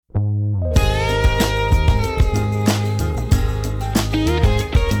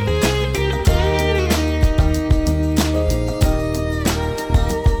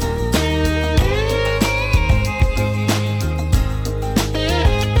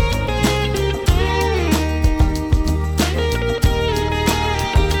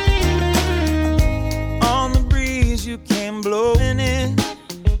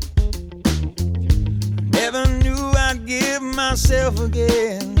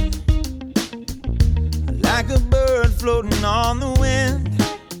floating on the wind.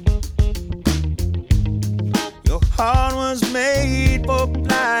 Your heart was made for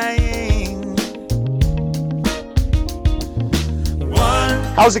flying.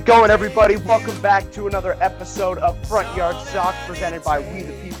 How's it going, everybody? Welcome back to another episode of Front Yard Sox presented by We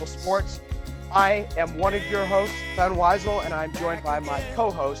the People Sports. I am one of your hosts, Ben Weisel, and I'm joined by my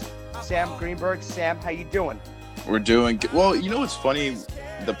co-host, Sam Greenberg. Sam, how you doing? We're doing good. Well, you know what's funny?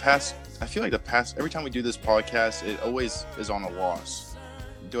 I feel like every time we do this podcast, it always is on a loss.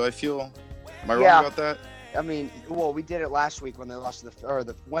 Am I wrong about that? I mean, well, we did it last week when they lost to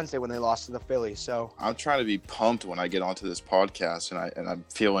the Wednesday when they lost to the Phillies. So I'm trying to be pumped when I get onto this podcast, and I'm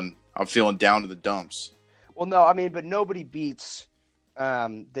feeling down to the dumps. Well, no, I mean, but nobody beats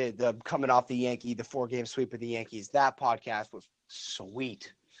the coming off the 4-game sweep of the Yankees. That podcast was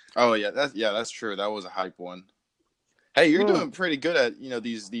sweet. Oh yeah, that's true. That was a hype one. Hey, you're doing pretty good at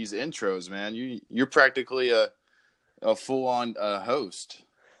these intros, man. You're practically a full-on host.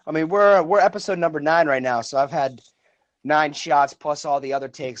 I mean, we're episode number 9 right now, so I've had 9 shots plus all the other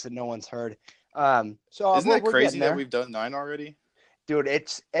takes that no one's heard. So isn't that crazy that we've done 9 already? Dude,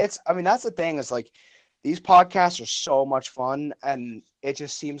 it's. I mean, that's the thing is like these podcasts are so much fun, and it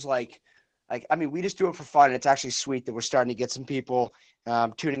just seems like I mean, we just do it for fun. And it's actually sweet that we're starting to get some people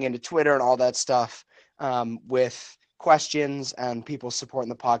tuning into Twitter and all that stuff with questions and people supporting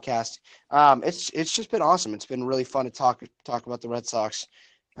the podcast. It's just been awesome. It's been really fun to talk about the Red Sox.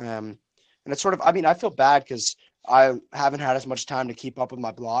 And it's sort of, I mean, I feel bad because I haven't had as much time to keep up with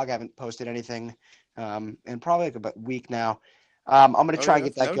my blog. I haven't posted anything in probably like about a week now. I'm going to try and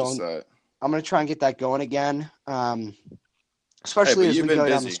get that going. I'm going to try and get that going again, especially as we go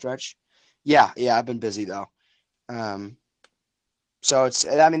down the stretch. Yeah, I've been busy though. So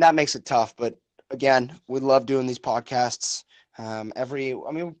that makes it tough, but again, we love doing these podcasts.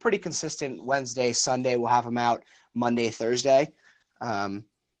 We're pretty consistent. Wednesday, Sunday, we'll have them out Monday, Thursday.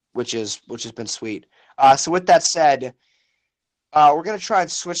 Which has been sweet. So with that said, we're going to try and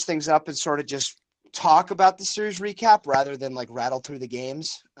switch things up and sort of just talk about the series recap rather than like rattle through the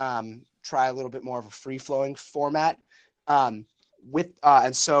games. Try a little bit more of a free-flowing format. And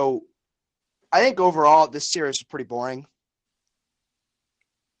so I think overall this series is pretty boring.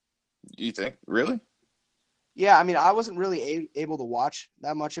 You think? Really? Yeah, I mean, I wasn't really able to watch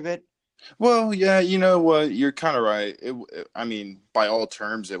that much of it. Well, yeah, you know what? You're kind of right. I mean, by all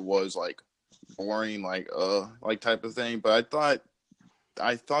terms, it was like boring, like type of thing. But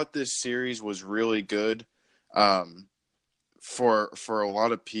I thought this series was really good, for a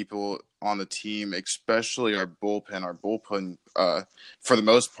lot of people on the team, especially our bullpen. Our bullpen, for the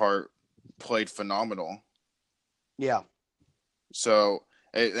most part, played phenomenal. Yeah. So,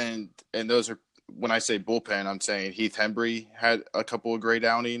 and those are, when I say bullpen, I'm saying Heath Hembree had a couple of great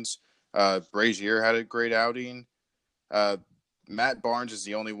outings. Brazier had a great outing. Matt Barnes is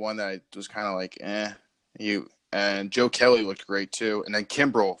the only one that I was kind of like, and Joe Kelly looked great too. And then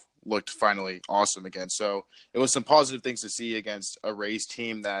Kimbrel looked finally awesome again. So it was some positive things to see against a Rays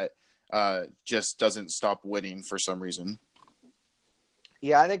team that just doesn't stop winning for some reason.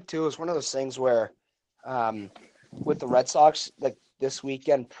 Yeah, I think too, it's one of those things where with the Red Sox, like this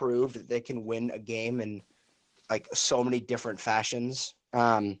weekend proved that they can win a game in like so many different fashions.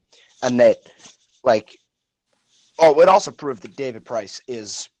 And that, it also proved that David Price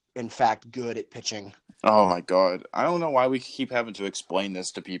is, in fact, good at pitching. Oh, my God. I don't know why we keep having to explain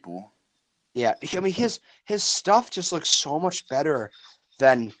this to people. Yeah, I mean, his stuff just looks so much better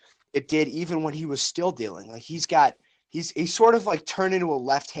than it did even when he was still dealing. Like, he's sort of, like, turned into a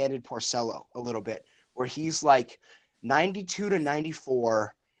left-handed Porcello a little bit, where he's, like, 92 to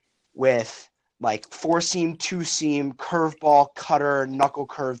 94 with – like 4-seam, 2-seam, curveball, cutter, knuckle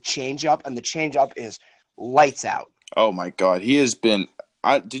curve, changeup, and the changeup is lights out. Oh my God, he has been.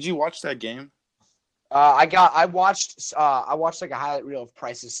 Did you watch that game? I watched like a highlight reel of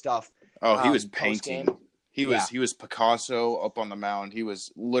Price's stuff. Oh, he was painting. Post-game. He was Picasso up on the mound. He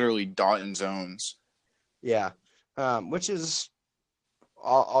was literally dotting zones. Yeah, which is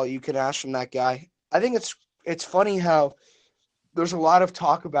all you can ask from that guy. I think it's funny how there's a lot of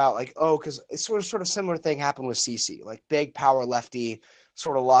talk about because it's sort of similar thing happened with CC, like big power lefty,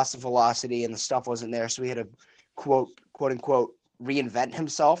 sort of lost the velocity and the stuff wasn't there. So he had to quote unquote reinvent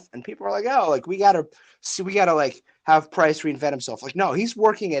himself. And people are like, oh, like we gotta have Price reinvent himself. Like, no, he's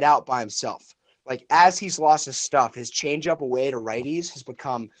working it out by himself. Like as he's lost his stuff, his changeup away to righties has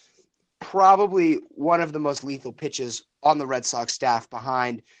become probably one of the most lethal pitches on the Red Sox staff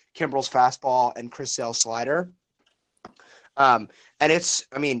behind Kimbrel's fastball and Chris Sale's slider. And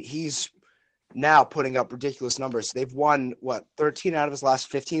he's now putting up ridiculous numbers. They've won, 13 out of his last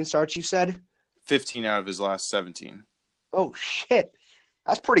 15 starts, you said? 15 out of his last 17. Oh shit,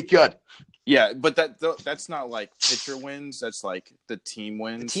 that's pretty good. Yeah, but that's not like pitcher wins. That's like the team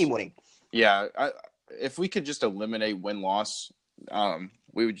wins. The team winning. Yeah, if we could just eliminate win loss,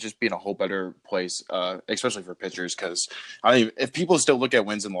 we would just be in a whole better place, especially for pitchers. Because I mean, if people still look at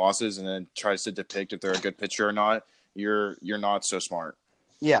wins and losses and then tries to depict if they're a good pitcher or not, you're not so smart.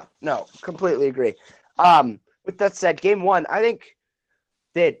 Yeah, no, completely agree. With that said, game one, I think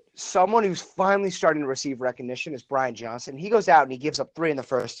that someone who's finally starting to receive recognition is Brian Johnson. He goes out and he gives up 3 in the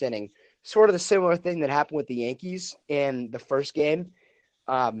first inning. Sort of the similar thing that happened with the Yankees in the first game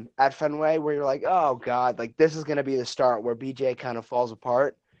at Fenway, where you're like, oh, God, like this is going to be the start where BJ kind of falls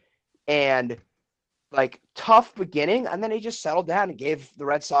apart. And like tough beginning, and then he just settled down and gave the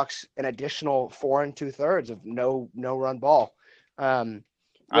Red Sox an additional 4 2/3 of no run ball. I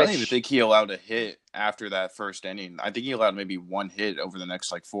don't even think he allowed a hit after that first inning. I think he allowed maybe 1 hit over the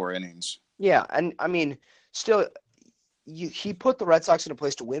next like 4 innings. Yeah, and I mean, still, he put the Red Sox in a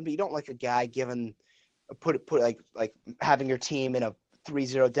place to win, but you don't like a guy put like having your team in a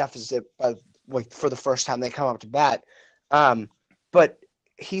 3-0 deficit like for the first time they come up to bat. But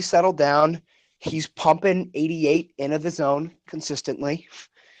he settled down. He's pumping 88 into the zone consistently.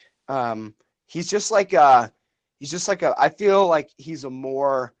 He's just like I feel like he's a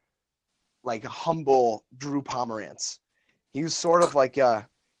more like humble Drew Pomerantz. He was sort of like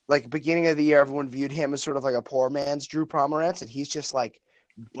beginning of the year, everyone viewed him as sort of like a poor man's Drew Pomerantz, and he's just like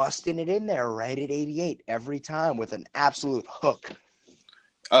busting it in there right at 88 every time with an absolute hook.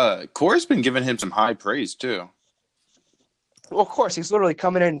 Core's been giving him some high praise too. Well, of course, he's literally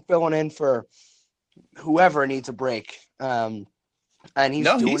coming in and filling in for whoever needs a break. And he's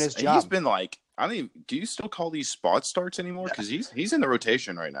doing his job. He's been like, I don't even, do you still call these spot starts anymore? Because he's in the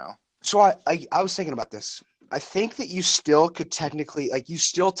rotation right now. So I was thinking about this. I think that you still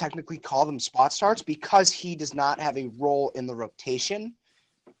technically call them spot starts because he does not have a role in the rotation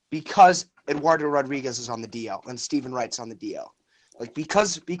because Eduardo Rodriguez is on the DL and Steven Wright's on the DL. Like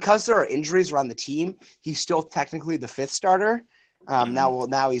because there are injuries around the team, he's still technically the 5th starter.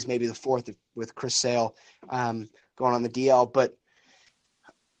 Now he's maybe the 4th with Chris Sale going on the DL, but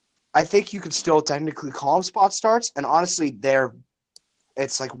I think you could still technically call them spot starts. And honestly,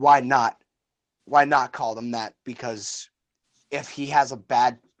 it's like why not call them that? Because if he has a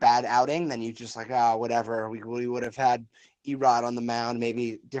bad outing, then you just like whatever. We would have had Erod on the mound,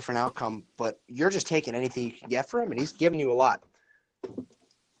 maybe different outcome. But you're just taking anything you can get for him, and he's giving you a lot.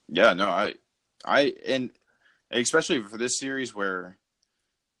 Yeah, no, I and especially for this series where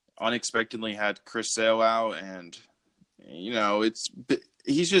unexpectedly had Chris Sale out, and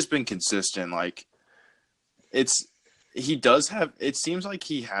he's just been consistent. Like it seems like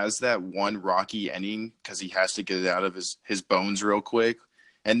he has that one rocky inning because he has to get it out of his bones real quick,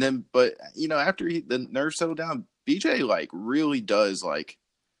 and then but after the nerves settle down, BJ like really does like.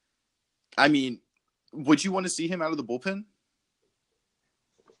 I mean, would you want to see him out of the bullpen?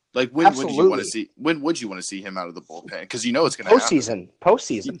 Like when would you want to see? When would you want to see him out of the bullpen? Because it's going to happen.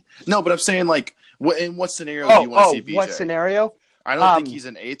 Postseason. No, but I'm saying like, in what scenario do you want to see BJ? What scenario? I don't think he's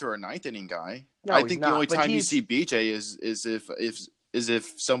an 8th or a 9th inning guy. No, I think the only time you see BJ is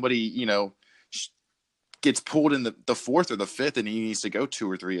if somebody gets pulled in the 4th or the 5th and he needs to go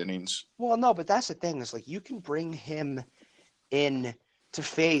 2 or 3 innings. Well, no, but that's the thing is like you can bring him in to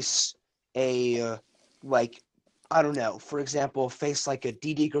face a I don't know, for example, face like a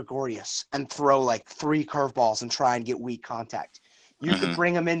Didi Gregorius and throw like 3 curveballs and try and get weak contact. You could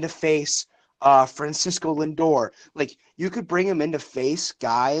bring him in to face Francisco Lindor. Like you could bring him in to face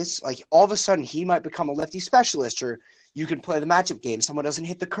guys like all of a sudden he might become a lefty specialist, or you can play the matchup game. Someone doesn't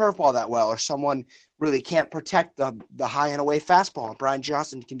hit the curveball that well, or someone really can't protect the high and away fastball. And Brian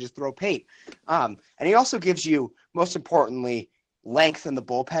Johnson can just throw paint. And he also gives you, most importantly, length in the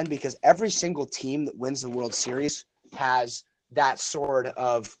bullpen, because every single team that wins the World Series has that sort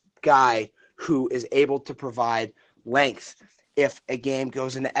of guy who is able to provide length if a game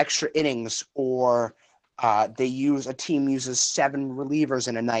goes into extra innings, or a team uses 7 relievers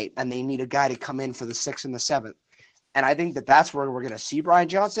in a night and they need a guy to come in for the 6th and the 7th. And I think that's where we're going to see Brian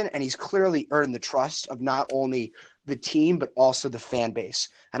Johnson, and he's clearly earned the trust of not only the team but also the fan base.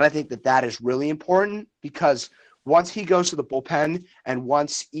 And I think that is really important, because once he goes to the bullpen and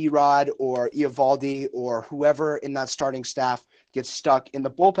once Erod or Eovaldi or whoever in that starting staff gets stuck in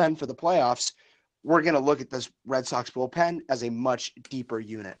the bullpen for the playoffs, we're going to look at this Red Sox bullpen as a much deeper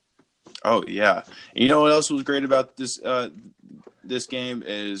unit. Oh, yeah. You know what else was great about this game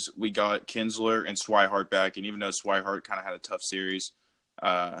is we got Kinsler and Swihart back, and even though Swihart kind of had a tough series,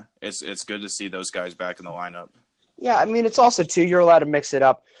 it's good to see those guys back in the lineup. Yeah, I mean, it's also, too, you're allowed to mix it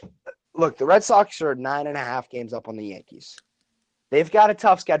up. look, the Red Sox are 9.5 games up on the Yankees. They've got a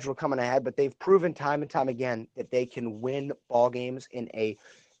tough schedule coming ahead, but they've proven time and time again that they can win ball games in a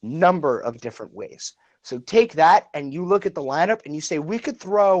number of different ways. So take that and you look at the lineup and you say, we could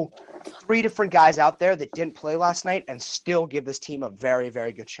throw 3 different guys out there that didn't play last night and still give this team a very,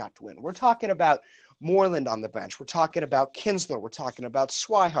 very good shot to win. We're talking about Moreland on the bench. We're talking about Kinsler. We're talking about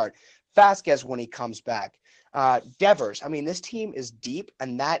Swihart, Vasquez when he comes back, Devers. I mean, this team is deep,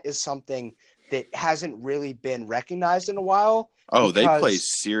 and that is something that hasn't really been recognized in a while. Oh, they play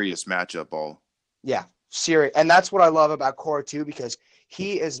serious matchup ball. Yeah, serious. And that's what I love about Cora, too, because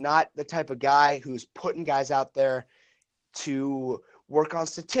he is not the type of guy who's putting guys out there to work on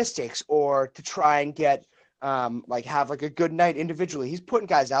statistics or to try and get have a good night individually. He's putting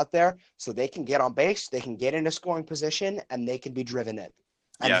guys out there so they can get on base, they can get in a scoring position, and they can be driven in.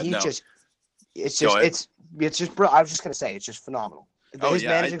 And I was just going to say, it's just phenomenal. His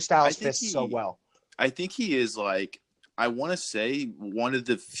managing style fits so well. I think he is I want to say one of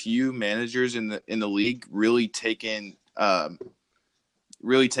the few managers in the league really taking a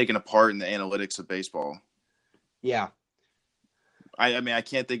part in the analytics of baseball. Yeah. I mean, I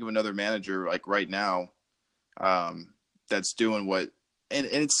can't think of another manager right now that's doing what, and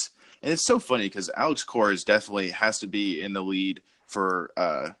it's so funny because Alex Cora definitely has to be in the lead for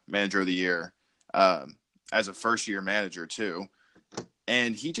manager of the year as a first year manager too,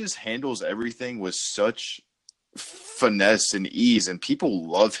 and he just handles everything with such finesse and ease, and people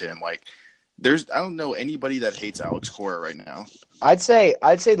love him. I don't know anybody that hates Alex Cora right now. I'd say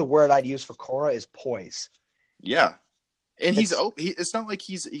the word I'd use for Cora is poise. Yeah. And it's not like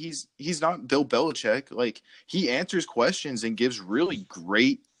he's not Bill Belichick. He answers questions and gives really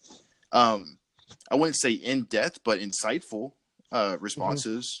great, I wouldn't say in-depth, but insightful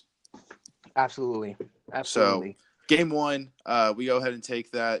responses. Absolutely. So game 1, we go ahead and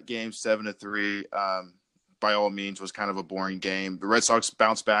take that game 7-3. By all means was kind of a boring game. The Red Sox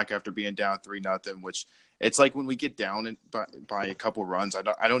bounced back after being down 3-0, which it's like when we get down by a couple runs,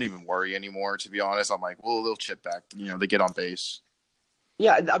 I don't even worry anymore, to be honest. I'm like, well, they'll chip back. They get on base.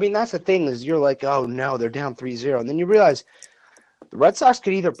 Yeah, I mean, that's the thing is you're like, oh, no, they're down 3-0. And then you realize the Red Sox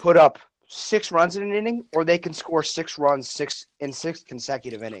could either put up 6 runs in an inning or they can score 6 runs in 6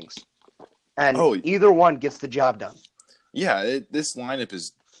 consecutive innings. And either one gets the job done. Yeah, this lineup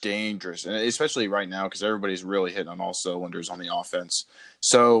is dangerous, and especially right now because everybody's really hitting on all cylinders on the offense.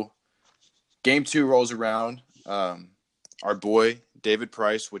 So game 2 rolls around. Our boy David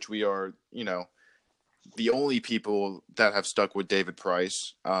Price, which we are, the only people that have stuck with David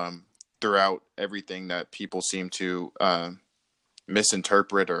Price throughout everything that people seem to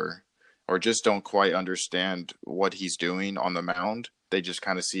misinterpret or just don't quite understand what he's doing on the mound. They just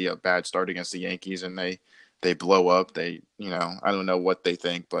kind of see a bad start against the Yankees and they blow up. I don't know what they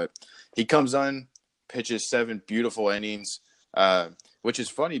think, but he comes on, pitches 7 beautiful innings, which is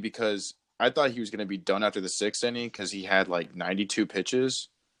funny because I thought he was going to be done after the 6th inning because he had 92 pitches,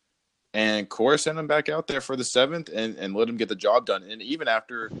 and Cora sent him back out there for the 7th and let him get the job done. And even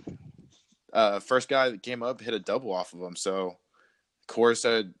after first guy that came up hit a double off of him. So Cora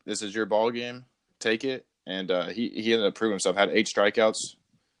said, "This is your ball game. Take it." And he ended up proving himself. Had 8 strikeouts.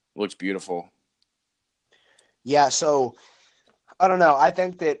 Looked beautiful. Yeah, so I don't know. I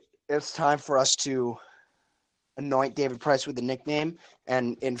think that it's time for us to anoint David Price with a nickname,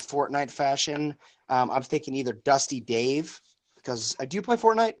 and in Fortnite fashion, I'm thinking either Dusty Dave, because do you play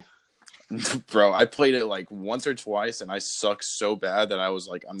Fortnite? Bro, I played it once or twice, and I suck so bad that I was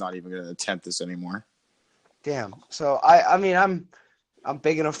like, I'm not even going to attempt this anymore. Damn. So I mean, I'm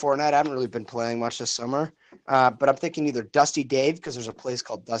big into Fortnite. I haven't really been playing much this summer, but I'm thinking either Dusty Dave because there's a place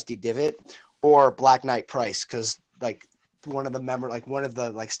called Dusty Divot, or Black Knight Price because one of the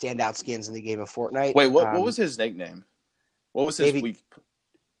standout skins in the game of Fortnite. Wait, what was his nickname? What was his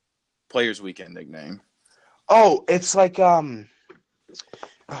Players Weekend nickname? Oh, it's okay.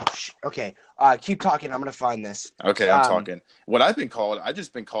 Keep talking. I'm gonna find this. Okay, I'm talking. What I've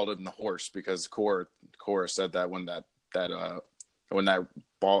just been called the horse because Cora said that when that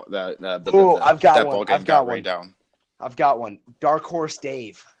ball I've got one. Ball game got rained down. I've got one. Dark Horse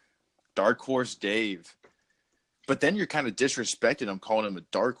Dave. Dark Horse Dave. But then you're kind of disrespecting him, calling him a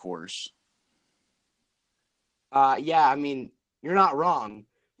dark horse. Yeah, I mean, you're not wrong,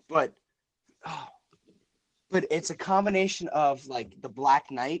 but it's a combination of the Black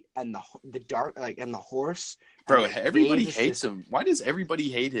Knight and the dark and the horse. Bro, everybody hates him. Why does everybody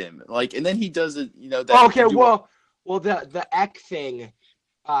hate him? And then he does it, that. Okay, well, the Eck thing,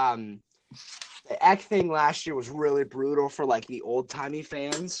 the Eck thing last year was really brutal for the old timey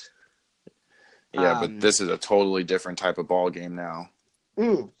fans. Yeah, but this is a totally different type of ball game now.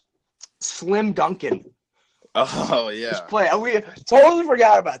 Slim Duncan. Oh yeah, We totally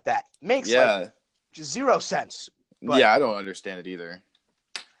forgot about that. Makes yeah, just 0 sense. But, yeah. I don't understand it either.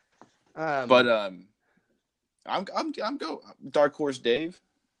 But I'm go Dark Horse Dave.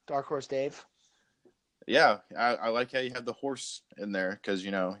 Dark Horse Dave. Yeah, I like how you have the horse in there because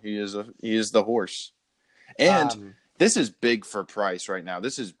he is the horse, and this is big for Price right now.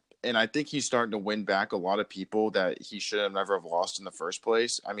 And I think he's starting to win back a lot of people that he should have never have lost in the first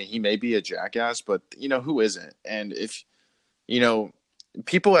place. I mean, he may be a jackass, but who isn't? And if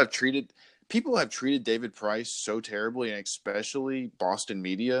people have treated David Price so terribly, and especially Boston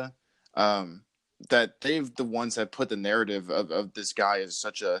media, that they've the ones that put the narrative of this guy as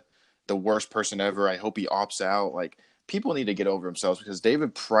the worst person ever. I hope he opts out. Like, people need to get over themselves because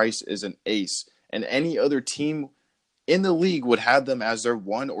David Price is an ace, and any other team in the league would have them as their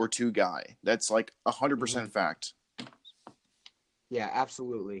 1 or 2 guy. That's like 100% fact. Yeah,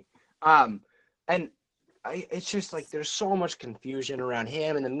 absolutely. It's just like there's so much confusion around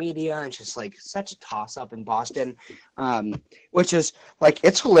him and the media, and it's just like such a toss up in Boston, which is like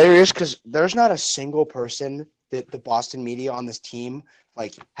it's hilarious because there's not a single person that the Boston media on this team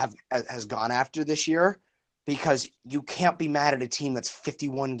like has gone after this year, because you can't be mad at a team that's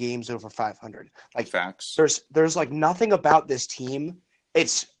 51 games over 500. Like, facts. There's like nothing about this team.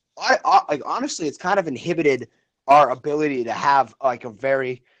 It's like honestly, it's kind of inhibited our ability to have like a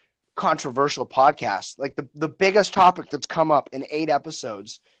very controversial podcast. Like the biggest topic that's come up in 8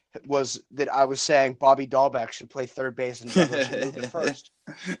 episodes was that I was saying Bobby Dahlbeck should play third base and Devers should move to first.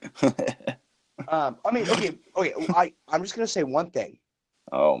 I mean, okay. I'm just gonna say one thing.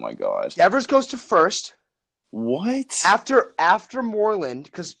 Oh my God. Devers goes to first. What? After Moreland,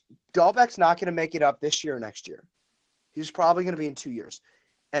 because Dahlbeck's not going to make it up this year or next year. He's probably going to be in 2 years.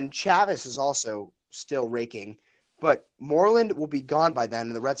 And Chavis is also still raking. But Moreland will be gone by then,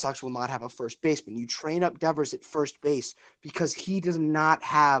 and the Red Sox will not have a first baseman. You train up Devers at first base because he does not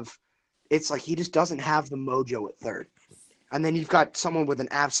have – it's like he just doesn't have the mojo at third. And then you've got someone with an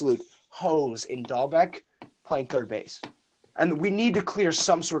absolute hose in Dahlbeck playing third base. And we need to clear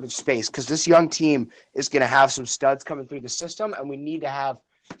some sort of space because this young team is going to have some studs coming through the system, and we need to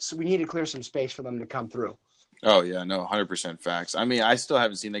clear some space for them to come through. Oh yeah, no, 100% facts. I mean, I still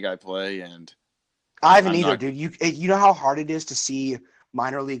haven't seen the guy play, and I haven't either, dude. You know how hard it is to see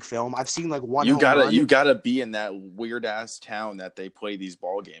minor league film. I've seen like one. You gotta be in that weird ass town that they play these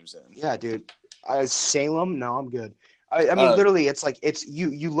ball games in. Yeah, dude. Salem? No, I'm good. I mean, literally, it's like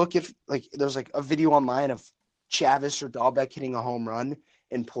you look at like there's like a video online of Chavis or Dahlbeck hitting a home run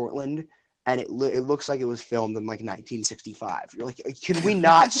in Portland, and it looks like it was filmed in like 1965. You're like, can we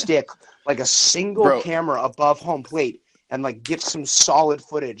not stick like a single camera above home plate and like get some solid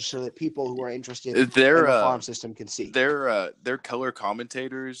footage so that people who are interested in the farm system can see? Their color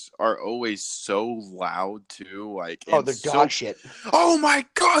commentators are always so loud too. Like, they're dog shit. Oh my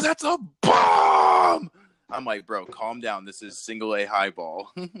God, that's a bomb! I'm like, bro, calm down. This is single A high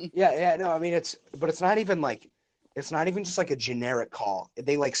ball. Yeah. No, I mean it's not even just like a generic call.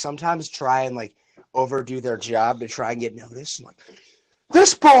 They like sometimes try and like overdo their job to try and get noticed. I'm like,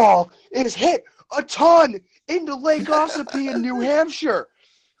 this ball is hit a ton into Lake Ossipee in New Hampshire.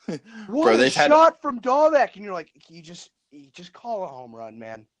 What a shot from Dahlbeck. And you're like, you just call a home run,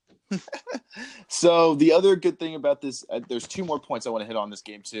 man. So the other good thing about this, there's 2 more points I want to hit on this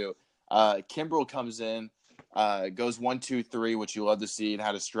game too. Kimbrel comes in, goes 1-2-3, which you love to see, and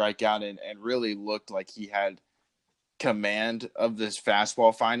had a strikeout and really looked like he had command of this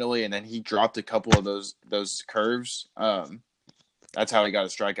fastball finally, and then he dropped a couple of those curves. That's how he got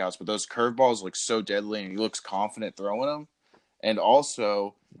his strikeouts. But those curveballs look so deadly, and he looks confident throwing them. And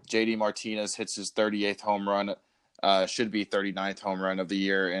also, JD Martinez hits his 38th home run, should be 39th home run of the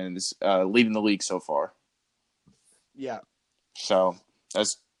year, and is leading the league so far. Yeah. So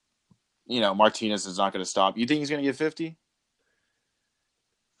that's Martinez is not going to stop. You think he's going to get 50?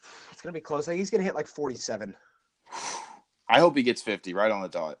 It's going to be close. I think he's going to hit like 47. I hope he gets 50 right on the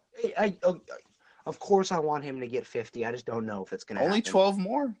dot. Of course I want him to get 50. I just don't know if it's going to happen. Only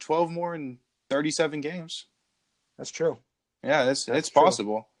 12 more in 37 games. That's true. Yeah, it's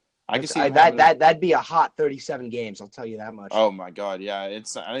possible. I can see that'd be a hot 37 games, I'll tell you that much. Oh my God, yeah. I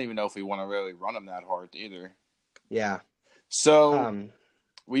don't even know if we want to really run him that hard either. Yeah. So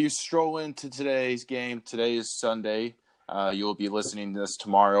we stroll into today's game. Today is Sunday. You'll be listening to this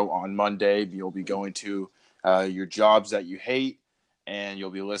tomorrow on Monday. You'll be going to your jobs that you hate, and you'll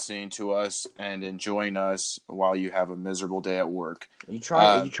be listening to us and enjoying us while you have a miserable day at work. Are you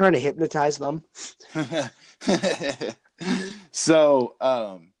trying to hypnotize them?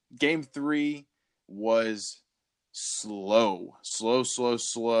 So, Game 3 was slow. This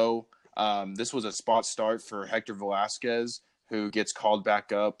was a spot start for Hector Velasquez, who gets called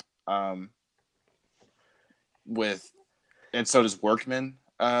back up and so does Workman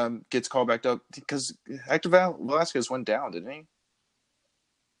gets called back up because Hector Velasquez went down, didn't he?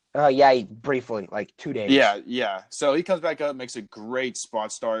 Yeah, briefly, like 2 days. Yeah. So he comes back up, makes a great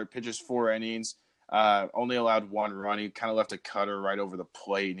spot start, pitches 4 innings, only allowed 1 run. He kind of left a cutter right over the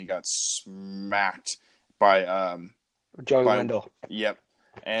plate, and he got smacked by Joey Wendell. Yep.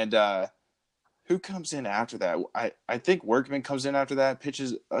 And who comes in after that? I think Workman comes in after that,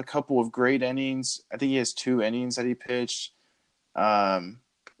 pitches a couple of great innings. I think he has 2 innings that he pitched.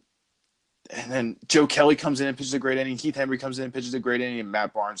 And then Joe Kelly comes in and pitches a great inning. Heath Hembree comes in and pitches a great inning. And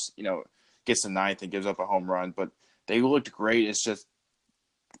Matt Barnes, gets the 9th and gives up a home run. But they looked great. It's just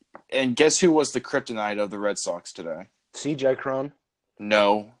 – and guess who was the kryptonite of the Red Sox today? C.J. Cron?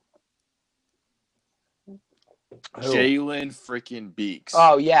 No. Who? Jalen freaking Beeks.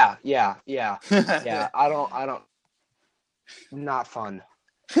 Oh, yeah. Yeah. I don't – not fun.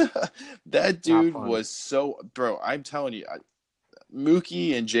 That dude was so – bro, I'm telling you –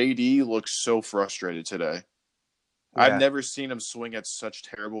 Mookie and JD looked so frustrated today. Yeah. I've never seen him swing at such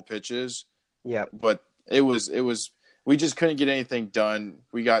terrible pitches. Yeah. But it was we just couldn't get anything done.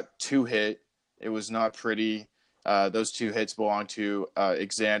 We got 2 hit. It was not pretty. Those 2 hits belong to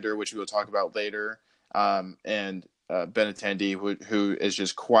Xander, which we will talk about later, and Benintendi, who is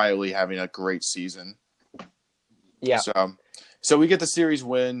just quietly having a great season. Yeah. So we get the series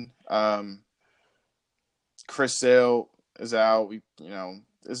win. Chris Sale is out.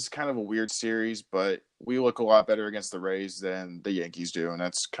 This is kind of a weird series, but we look a lot better against the Rays than the Yankees do, and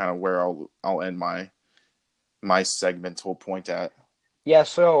that's kind of where I'll end my segmental point at. Yeah.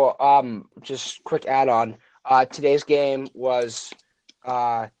 So just quick add on. Today's game was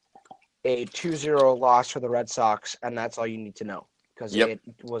a 2-0 loss for the Red Sox, and that's all you need to know because it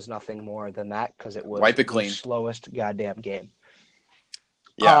was nothing more than that because it was the slowest goddamn game.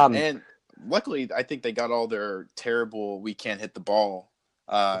 Yeah, and luckily, I think they got all their terrible we can't hit the ball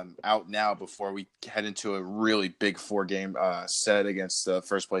out now before we head into a really big 4-game set against the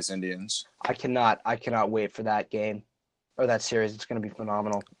first-place Indians. I cannot wait for that game or that series. It's going to be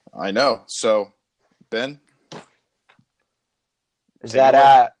phenomenal. I know. So, Ben? Does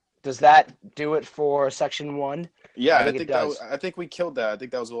that do it for Section 1? Yeah, I think we killed that. I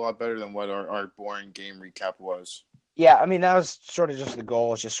think that was a lot better than what our boring game recap was. Yeah, I mean, that was sort of just the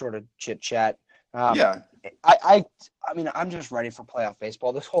goal. It's just sort of chit-chat. Yeah. I mean, I'm just ready for playoff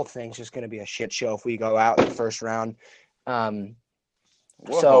baseball. This whole thing's just going to be a shit show if we go out in the first round. Whoa.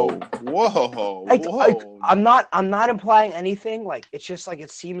 I'm not implying anything. Like, it's just like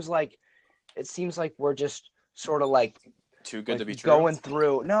it seems like we're just sort of like too good to be true. Going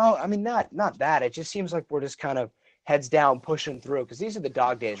through. No, I mean not that. It just seems like we're just kind of heads down pushing through because these are the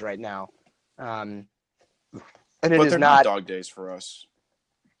dog days right now. And they're not dog days for us.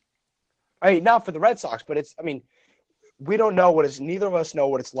 I mean, not for the Red Sox, but we don't know neither of us know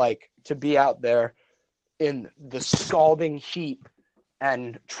what it's like to be out there in the scalding heat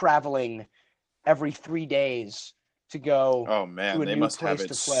and traveling every 3 days to go. Oh man, they must have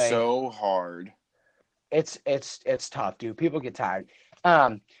it so hard. It's tough, dude. People get tired.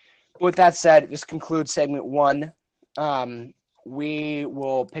 With that said, this concludes segment 1. We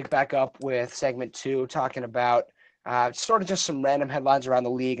will pick back up with segment 2, talking about sort of just some random headlines around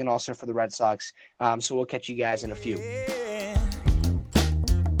the league and also for the Red Sox. So we'll catch you guys in a few.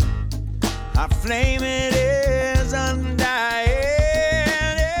 Our flame it is undying.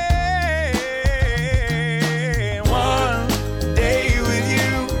 One day with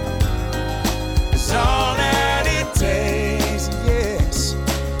you is all that it takes, yes,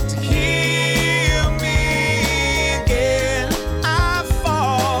 to heal me again. I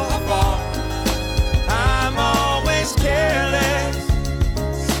fall. I'm always careless.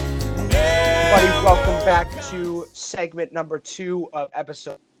 Everybody, welcome back to segment number 2 of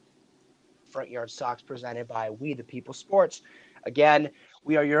episode Front Yard Sox, presented by We the People Sports. Again,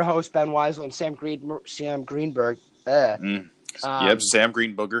 we are your hosts, Ben Weisel and Sam Greenberg. Sam Greenbooger.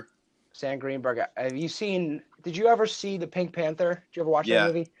 Sam Greenberg. Did you ever see the Pink Panther? Did you ever watch that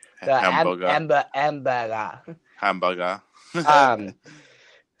movie? The Hamburger.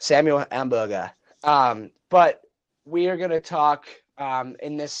 Samuel Hamburger. But we are going to talk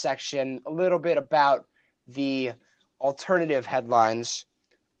in this section a little bit about the alternative headlines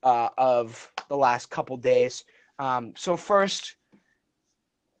of the last couple days. So first,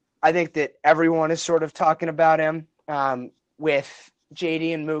 I think that everyone is sort of talking about him with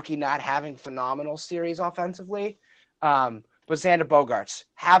JD and Mookie not having phenomenal series offensively. But Xander Bogaerts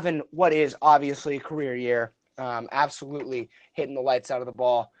having what is obviously a career year. Absolutely hitting the lights out of the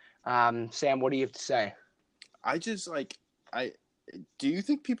ball. Sam, what do you have to say? I just do you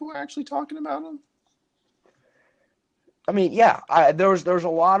think people are actually talking about him? I mean, yeah, there was a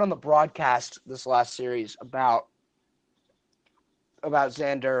lot on the broadcast this last series about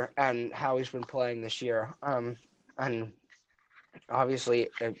Xander and how he's been playing this year. And obviously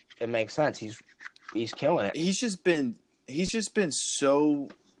it makes sense. He's killing it. He's just been so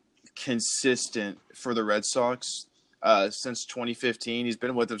consistent for the Red Sox since 2015. He's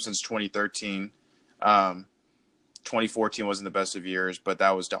been with them since 2013. 2014 wasn't the best of years, but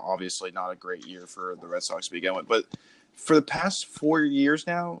that was obviously not a great year for the Red Sox to begin with. But for the past 4 years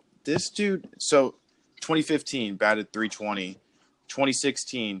now, this dude, so 2015 batted 320,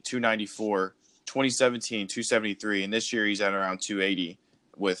 2016 294, 2017 273, and this year he's at around 280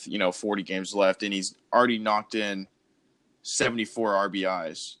 with 40 games left, and he's already knocked in 74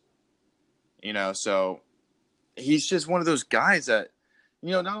 RBIs. So he's just one of those guys that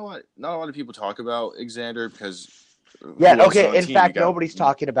not a lot of people talk about Xander because okay. In fact, nobody's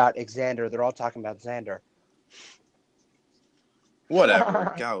talking about Xander. They're all talking about Xander.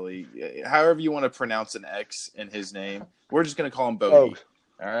 Whatever, golly, however you want to pronounce an X in his name, we're just gonna call him Bogey.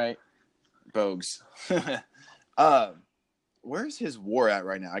 All right, Bogues. Where's his WAR at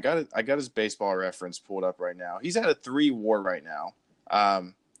right now? I got his Baseball Reference pulled up right now. He's at a 3 WAR right now.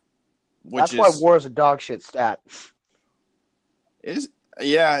 That's why WAR is a dog shit stat. It's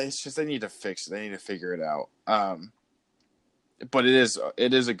just they need to fix it. They need to figure it out. But it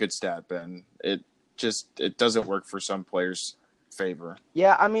is a good stat, Ben. It doesn't work for some players' favor.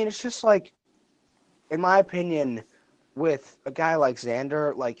 Yeah, I mean, it's just like, in my opinion, with a guy like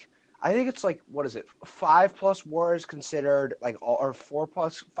Xander, like, I think it's like, what is it? 5+ WAR is considered or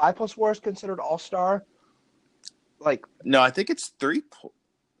 5+ WAR is considered all-star. Like, no, I think it's 3.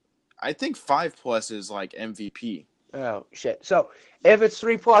 I think 5+ is like MVP. Oh shit! So if it's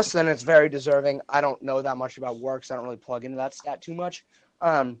 3+, then it's very deserving. I don't know that much about WAR because I don't really plug into that stat too much.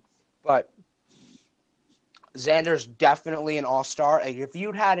 But Xander's definitely an all-star. If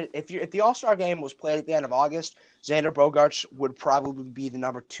the all-star game was played at the end of August, Xander Bogaerts would probably be the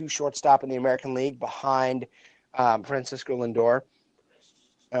number 2 shortstop in the American League behind Francisco Lindor.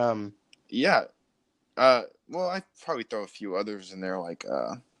 Yeah. Well, I'd probably throw a few others in there like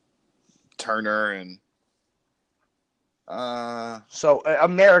Turner and so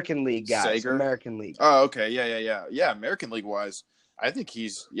American League guys. Sager? American League. Oh, okay. Yeah. American League wise, I think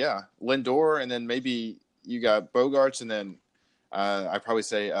he's Lindor, and then maybe you got Bogaerts, and then I'd probably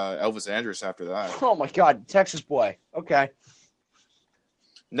say Elvis Andrus after that. Oh my God, Texas boy. Okay.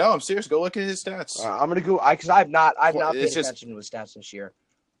 No, I'm serious. Go look at his stats. I'm gonna go because I've not paid attention to his stats this year.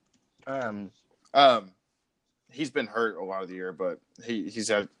 He's been hurt a lot of the year, but he's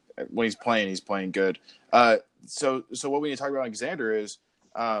had when he's playing good. So what we need to talk about Xander is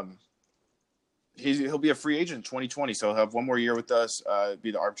he'll be a free agent in 2020, so he'll have 1 more year with us.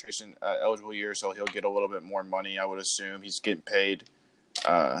 Be the arbitration eligible year, so he'll get a little bit more money. I would assume he's getting paid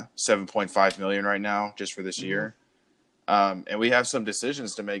 $7.5 million right now just for this year. And we have some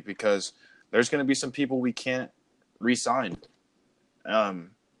decisions to make because there's going to be some people we can't re-sign.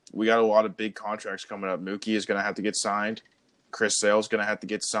 We got a lot of big contracts coming up. Mookie is going to have to get signed. Chris Sale is going to have to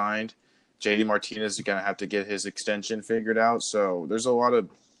get signed. JD Martinez is going to have to get his extension figured out. So there's a lot of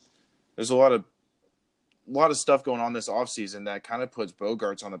stuff going on this offseason that kind of puts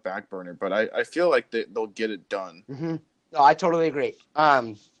Bogaerts on the back burner. But I feel like they'll get it done. Mm-hmm. No, I totally agree.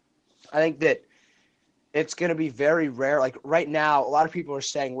 I think that it's going to be very rare. Like right now, a lot of people are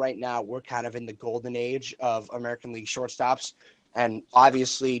saying right now we're kind of in the golden age of American League shortstops. And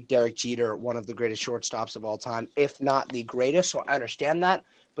obviously, Derek Jeter, one of the greatest shortstops of all time, if not the greatest. So I understand that.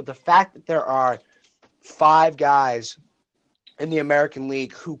 But the fact that there are 5 guys in the American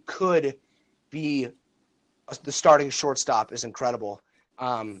League who could be the starting shortstop is incredible.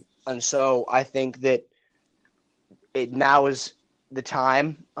 And so I think that it now is the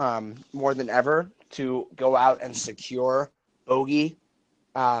time more than ever to go out and secure Bogey.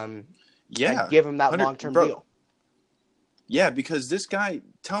 And give him that long-term deal. Yeah, because this guy,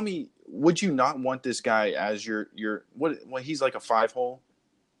 tell me, would you not want this guy as your what he's like a 5-hole?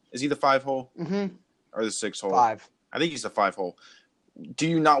 Is he the 5-hole? Mm-hmm. Or the 6-hole? 5. I think he's the 5-hole. Do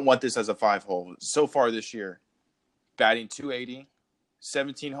you not want this as a 5-hole? So far this year, batting 280,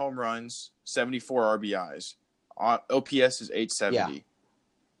 17 home runs, 74 RBIs. OPS is 870. Yeah.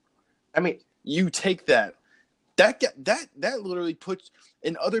 I mean, you take that. That literally puts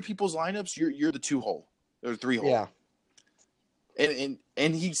in other people's lineups. You're the 2-hole or 3-hole. Yeah. And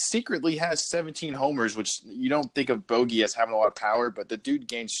he secretly has 17 homers, which you don't think of Bogey as having a lot of power, but the dude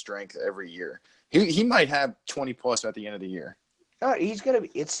gains strength every year. He might have 20 plus at the end of the year. He's gonna.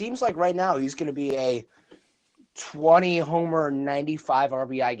 It seems like right now he's gonna be a 20 homer, 95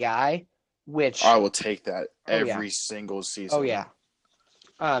 RBI guy. Which I will take that yeah. every single season. Oh yeah.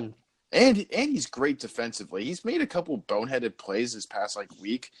 And he's great defensively. He's made a couple boneheaded plays this past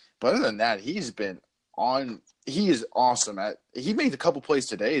week, but other than that, he is awesome at. He made a couple plays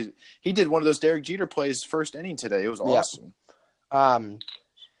today. He did one of those Derek Jeter plays first inning today. It was awesome.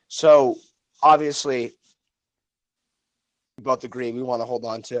 So obviously, we both agree we want to hold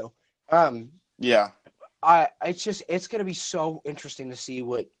on to. Yeah. It's going to be so interesting to see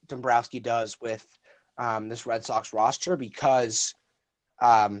what Dombrowski does with this Red Sox roster because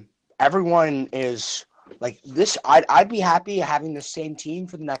everyone is like this. I'd be happy having the same team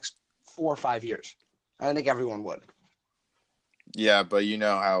for the next 4 or 5 years. I think everyone would. Yeah, but you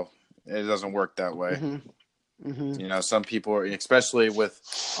know how it doesn't work that way. You know, some people, especially with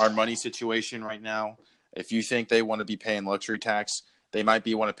our money situation right now, if you think they want to be paying luxury tax, they might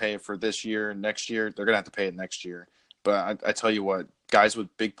want to pay it for this year, next year. They're going to have to pay it next year. But I tell you what, guys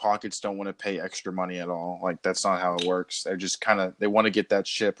with big pockets don't want to pay extra money at all. That's not how it works. They're just they want to get that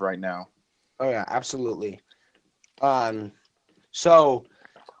ship right now. Oh, yeah, absolutely. So,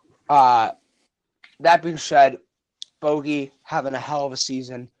 that being said, Bogey having a hell of a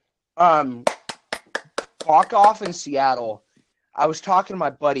season. Walk off in Seattle. I was talking to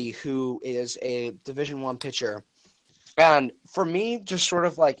my buddy who is a Division I pitcher. And for me, just sort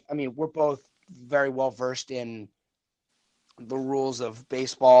of we're both very well versed in the rules of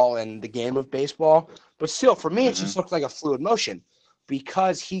baseball and the game of baseball. But still, for me, it just looked like a fluid motion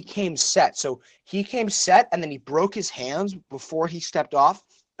because he came set. So he came set and then he broke his hands before he stepped off.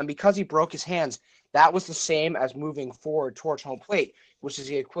 And because he broke his hands, that was the same as moving forward towards home plate, which is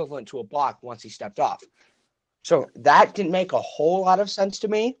the equivalent to a block once he stepped off. So that didn't make a whole lot of sense to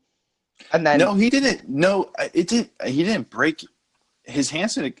me. And then no, he didn't. No, it did. He didn't break his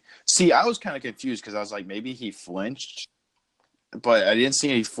hands. See, I was kind of confused because I was like, maybe he flinched, but I didn't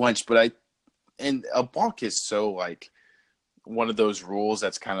see any flinch. But and a balk is so one of those rules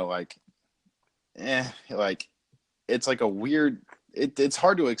that's kind of it's like a weird. It's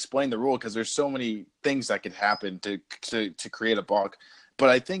hard to explain the rule because there's so many things that could happen to create a balk. But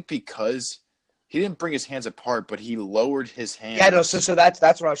I think because he didn't bring his hands apart, but he lowered his hands. Yeah, no. So that's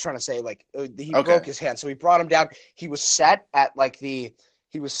what I was trying to say. He broke his hand, so he brought him down. He was set at his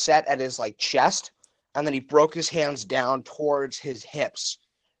chest, and then he broke his hands down towards his hips,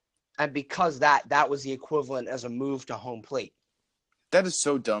 and because that was the equivalent as a move to home plate. That is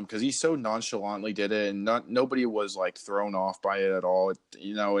so dumb because he so nonchalantly did it, and nobody was thrown off by it at all.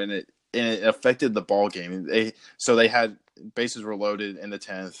 And it affected the ball game. They had bases were loaded in the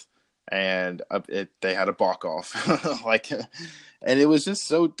 10th. And they had a balk off, and it was just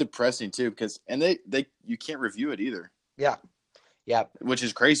so depressing too because you can't review it either. Yeah, which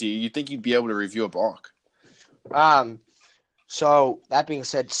is crazy. You'd think you'd be able to review a balk. So that being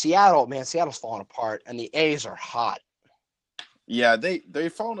said, Seattle's falling apart, and the A's are hot. Yeah,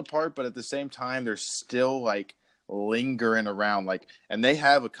 they've fallen apart, but at the same time, they're still lingering around. And they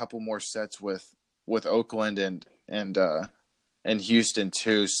have a couple more sets with Oakland and Houston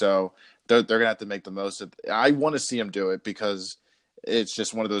too, so they're gonna have to make the most of it. I want to see them do it because it's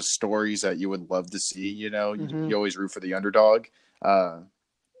just one of those stories that you would love to see. You always root for the underdog,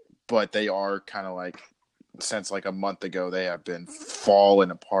 but they are kind of since a month ago they have been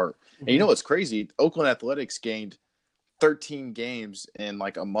falling apart. And you know what's crazy? Oakland Athletics gained 13 games in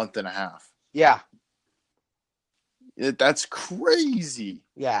a month and a half. Yeah, that's crazy.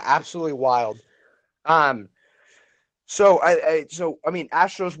 Yeah, absolutely wild. So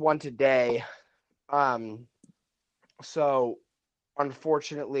Astros won today. So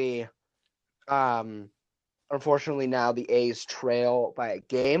unfortunately now the A's trail by a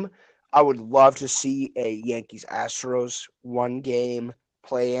game. I would love to see a Yankees Astros 1-game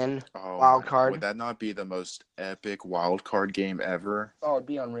play-in wild card. Would that not be the most epic wild card game ever? Oh, it'd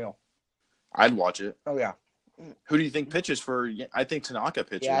be unreal. I'd watch it. Oh yeah. Who do you think pitches for? I think Tanaka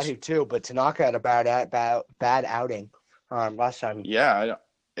pitches. Yeah, I do too. But Tanaka had a bad outing last time. Yeah,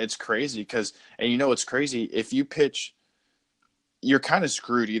 it's crazy because, and you know it's crazy if you pitch, you're kind of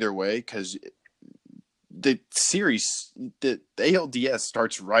screwed either way because the series, the ALDS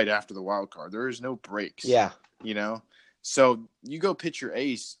starts right after the wild card. There is no breaks. Yeah, so you go pitch your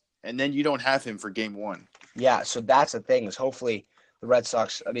ace, and then you don't have him for game 1. Yeah, so that's the thing is hopefully the Red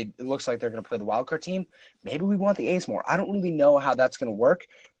Sox, it looks like they're going to play the wild card team. Maybe we want the A's more. I don't really know how that's going to work,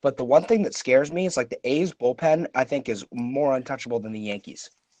 but the one thing that scares me is the A's bullpen, I think, is more untouchable than the Yankees.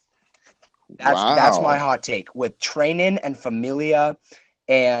 That's my hot take. With Treinen and Familia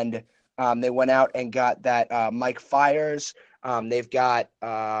and They went out and got that Mike Fires. They've got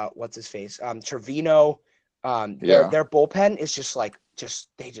what's his face? Trevino. Their Yeah. bullpen is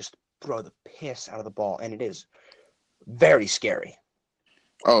they just throw the piss out of the ball, and it is very scary.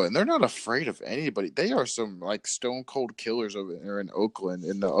 Oh, and they're not afraid of anybody. They are some like stone cold killers over there in Oakland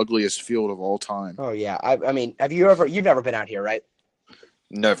in the ugliest field of all time. Oh yeah, I mean, you've never been out here, right?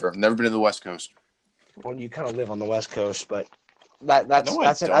 Never been to the West Coast. Well, you kind of live on the West Coast, but No, I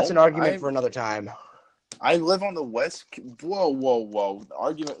that's an don't. argument for another time. I live on the West. Whoa.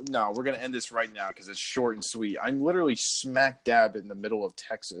 Argument. No, we're going to end this right now because it's short and sweet. I'm literally smack dab in the middle of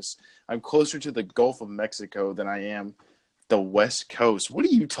Texas. I'm closer to the Gulf of Mexico than I am the West Coast. What are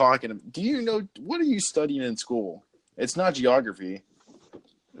you talking about? Do you know, what are you studying in school? It's not geography.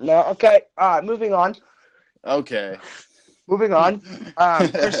 No, okay. Moving on. Okay. Moving on.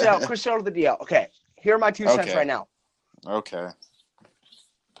 Chris Sale to the DL. Okay, here are my 2 cents Okay. right now. Okay.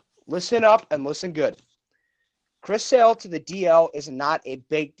 Listen up and listen good. Chris Sale to the DL is not a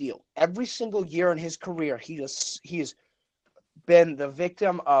big deal. Every single year in his career, he has been the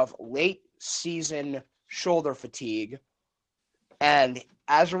victim of late season shoulder fatigue, and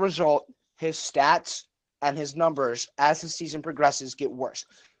as a result, his stats and his numbers as the season progresses get worse.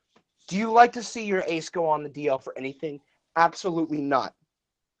 Do you like to see your ace go on the DL for anything? Absolutely not.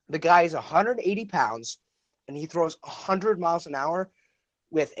 The guy is 180 pounds, and he throws 100 miles an hour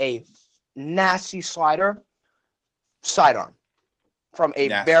with a nasty sidearm from a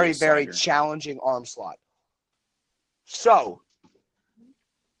Nasty very, very slider. challenging arm slot. So,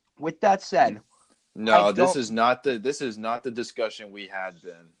 with that said, No, this is not the discussion we had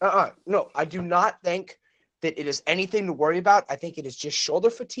then. no, I do not think that it is anything to worry about. I think it is just shoulder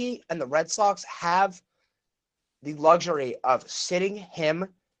fatigue, and the Red Sox have the luxury of sitting him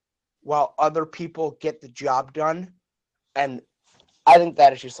while other people get the job done. And I think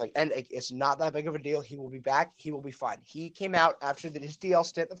that is just and it's not that big of a deal. He will be back. He will be fine. He came out after his DL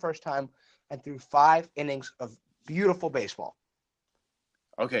stint the first time and threw 5 innings of beautiful baseball.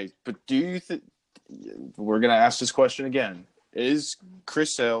 Okay, but do you think we're going to ask this question again? Is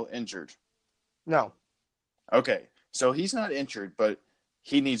Chris Sale injured? No. Okay, so he's not injured, but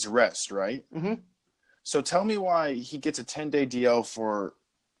he needs rest, right? Mm-hmm. So tell me why he gets a 10-day DL for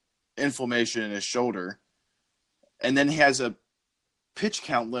inflammation in his shoulder, and then he has a pitch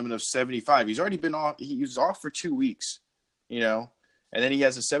count limit of 75. He's already been off. He was off for 2 weeks, and then he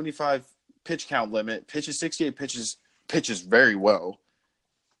has a 75 pitch count limit, pitches 68 pitches very well,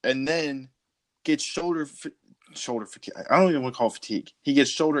 and then gets shoulder fatigue. I don't even want to call it fatigue. He gets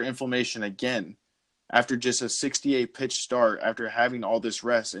shoulder inflammation again after just a 68 pitch start after having all this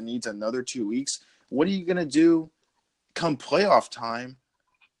rest and needs another 2 weeks. What are you going to do come playoff time?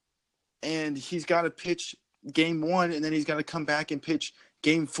 And he's got to pitch game 1, and then he's got to come back and pitch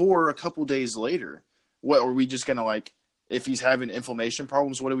game 4 a couple days later. What are we just going to if he's having inflammation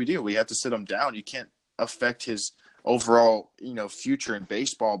problems, what do? We have to sit him down. You can't affect his overall, future in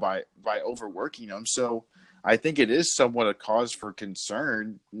baseball by overworking him. So I think it is somewhat a cause for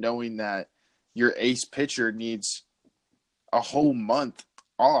concern knowing that your ace pitcher needs a whole month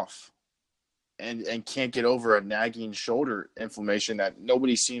off and can't get over a nagging shoulder inflammation that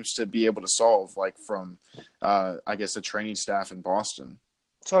nobody seems to be able to solve, from, I guess, the training staff in Boston.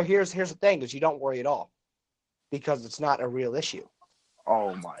 So here's the thing, is you don't worry at all because it's not a real issue.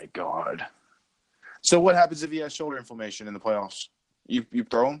 Oh, my God. So what happens if he has shoulder inflammation in the playoffs? You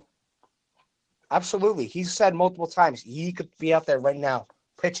throw him? Absolutely. He's said multiple times he could be out there right now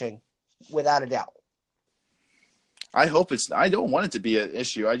pitching without a doubt. I don't want it to be an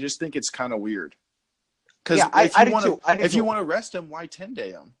issue. I just think it's kind of weird. Because Yeah, if you want to rest him, why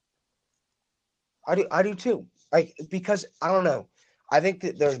 10-day him? I do too. Because I don't know. I think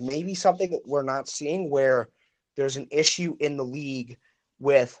that there's maybe something that we're not seeing where there's an issue in the league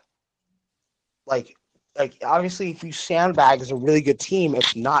with obviously if you sandbag as a really good team,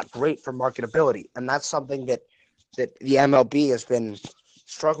 it's not great for marketability. And that's something that the MLB has been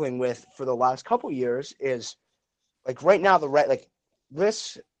struggling with for the last couple years is right now the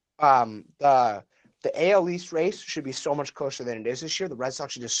AL East race should be so much closer than it is this year. The Red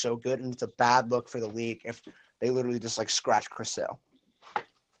Sox are just so good, and it's a bad look for the league if they literally just scratch Chris Sale.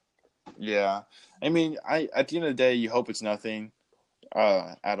 Yeah, I mean, at the end of the day, you hope it's nothing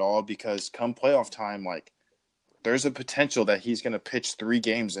at all because come playoff time, there's a potential that he's going to pitch 3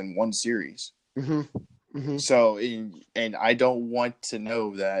 games in one series. Mm-hmm. Mm-hmm. So, and I don't want to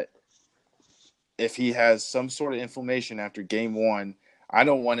know that if he has some sort of inflammation after game 1, I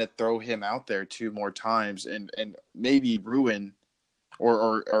don't want to throw him out there 2 more times and maybe ruin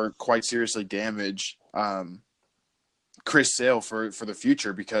or quite seriously damage Chris Sale for the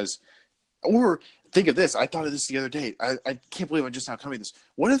future because Or think of this. I thought of this the other day. I can't believe I'm just now coming to this.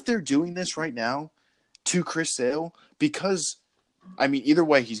 What if they're doing this right now to Chris Sale? Because, I mean, either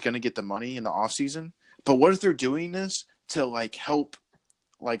way, he's going to get the money in the offseason. But what if they're doing this to, like, help,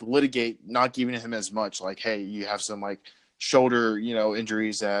 like, litigate not giving him as much? Like, hey, you have some, like, shoulder,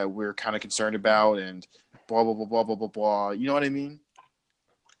 injuries that we're kind of concerned about and blah, blah, blah, blah, blah, blah, blah. You know what I mean?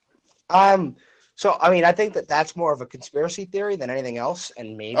 So, I mean, I think that's more of a conspiracy theory than anything else,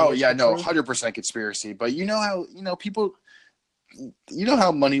 and maybe. Oh yeah, no, truth. 100% conspiracy. But you know how people,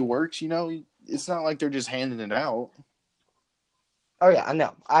 how money works. It's not like they're just handing it out. Oh yeah, I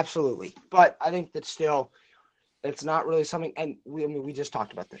know, absolutely. But I think that still, it's not really something. And we just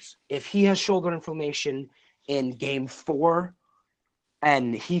talked about this. If he has shoulder inflammation in Game 4,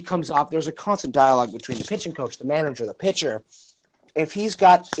 and he comes off, there's a constant dialogue between the pitching coach, the manager, the pitcher. If he's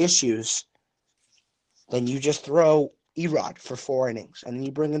got issues, then you just throw Erod for 4 innings, and then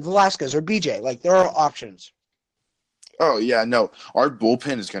you bring in Velasquez or BJ. Like, there are options. Oh yeah, no, our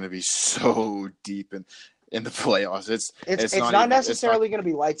bullpen is going to be so deep in the playoffs. It's not necessarily going to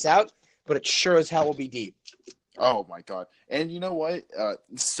be lights out, but it sure as hell will be deep. Oh my god! And you know what?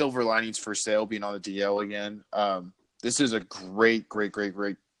 Silver linings for Sale being on the DL again. This is a great,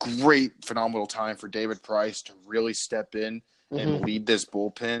 phenomenal time for David Price to really step in and lead this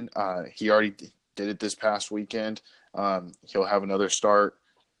bullpen. He already did it this past weekend. He'll have another start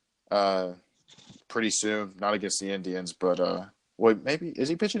pretty soon. Not against the Indians, but maybe is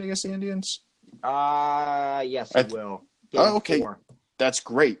he pitching against the Indians? Yes, he will. Okay. 4. That's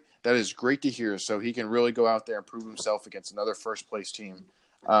great. That is great to hear. So he can really go out there and prove himself against another first-place team.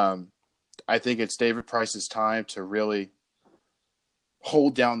 I think it's David Price's time to really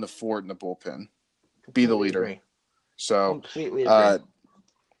hold down the fort in the bullpen, be the leader. Agree. So, Completely agree.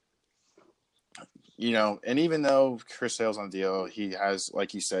 And even though Chris Sale's on the deal, he has,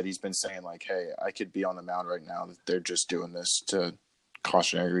 like you said, he's been saying, like, hey, I could be on the mound right now. They're just doing this to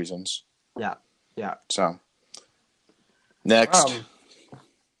cautionary reasons. Yeah. So, next.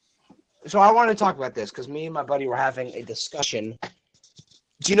 So I want to talk about this because me and my buddy were having a discussion.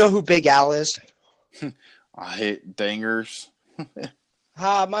 Do you know who Big Al is? I hate dingers.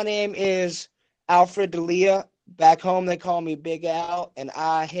 Hi, my name is Alfred D'Elia. Back home, they call me Big Al, and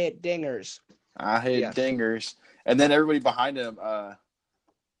I hit dingers. I hit dingers. And then everybody behind him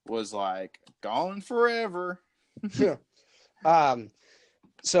was like, gone forever.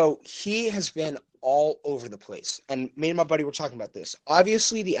 So he has been all over the place. And me and my buddy were talking about this.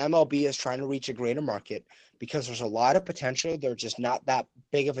 Obviously, the MLB is trying to reach a greater market because there's a lot of potential. They're just not that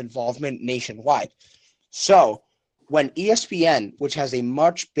big of involvement nationwide. So when ESPN, which has a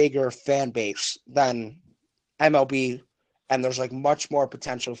much bigger fan base than MLB, and there's like much more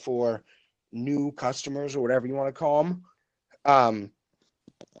potential for new customers or whatever you want to call them,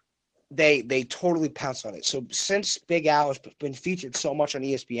 they totally pounce on it. So since Big Al has been featured so much on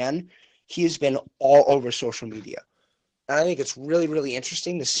ESPN, he has been all over social media. And I think it's really, really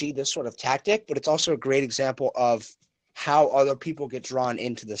interesting to see this sort of tactic, but it's also a great example of how other people get drawn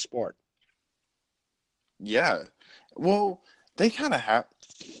into the sport. Yeah. Well, they kind of have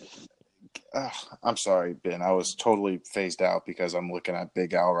I'm sorry, Ben. I was totally phased out because I'm looking at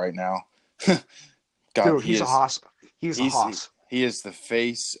Big Al right now. God, dude, he's a hoss. He's a hoss. He is the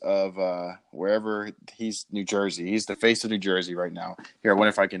face of wherever he's New Jersey. He's the face of New Jersey right now. Here, I wonder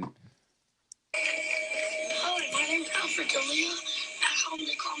if I can. Hi, my name's Alfred D'Elia. At home,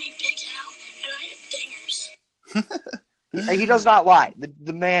 they call me Big Al, and I hit dingers. He does not lie.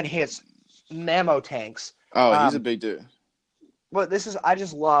 The man hits Namo tanks. Oh, he's a big dude. But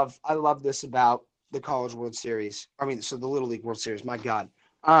I love this about the College World Series. I mean, so the Little League World Series. My God,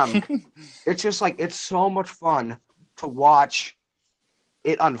 it's just like it's so much fun to watch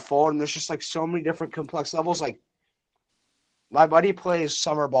it unfold, and there's just like so many different complex levels. Like my buddy plays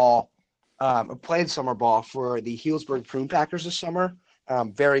summer ball, played summer ball for the Healdsburg Prune Packers this summer.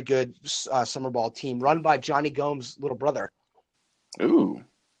 Very good summer ball team run by Johnny Gomes' little brother. Ooh,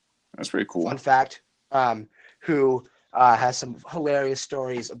 that's pretty cool. Fun fact, who has some hilarious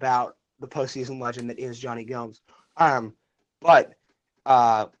stories about the postseason legend that is Johnny Gomes. But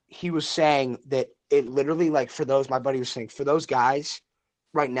he was saying that it literally, like, for those, my buddy was saying, for those guys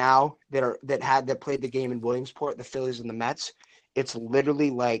right now that played the game in Williamsport, the Phillies and the Mets, it's literally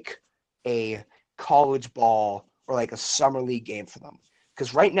like a college ball or like a summer league game for them.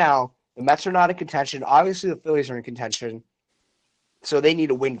 Because right now, the Mets are not in contention. Obviously, the Phillies are in contention, so they need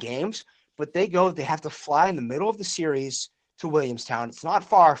to win games. But they have to fly in the middle of the series to Williamstown. It's not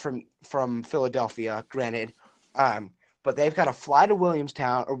far from Philadelphia, granted, but they've got to fly to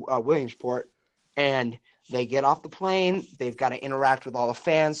Williamstown or Williamsport, and they get off the plane. They've got to interact with all the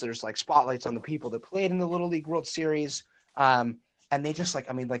fans. There's like spotlights on the people that played in the Little League World Series. And they just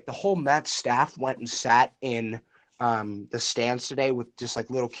the whole Mets staff went and sat in the stands today with just like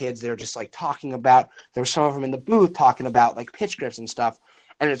little kids. They're just like talking about, there were some of them in the booth talking about like pitch grips and stuff.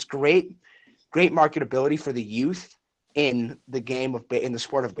 And it's great marketability for the youth in the game in the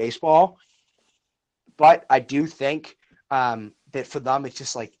sport of baseball. But I do think that for them, it's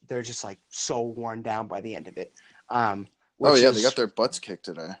just like they're just like so worn down by the end of it. They got their butts kicked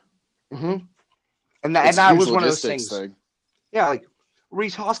today. Mm-hmm. And that was one of those things. Thing. Yeah, like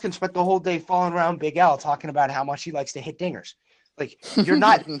Reese Hoskins spent the whole day falling around Big Al talking about how much he likes to hit dingers. Like you're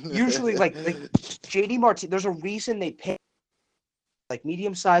not usually like JD Martinez. There's a reason they pick like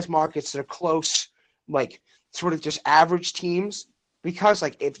medium-sized markets that are close, like sort of just average teams, because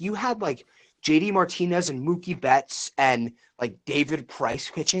like if you had like JD Martinez and Mookie Betts and like David Price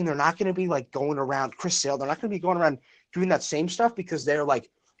pitching, they're not going to be like going around Chris Sale. They're not going to be going around doing that same stuff because they're like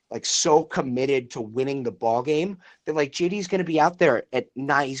so committed to winning the ball game that like JD's going to be out there at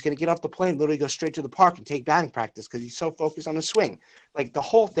night. He's going to get off the plane, literally go straight to the park and take batting practice because he's so focused on the swing. Like the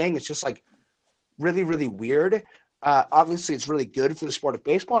whole thing is just like really, really weird. Obviously, it's really good for the sport of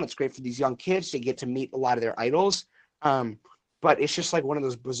baseball, and it's great for these young kids to get to meet a lot of their idols. But it's just like one of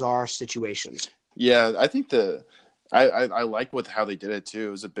those bizarre situations. Yeah, I think I like how they did it too.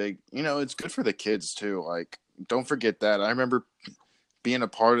 It was a big, it's good for the kids too. Like, don't forget that. I remember being a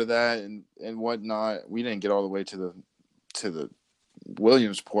part of that and whatnot. We didn't get all the way to the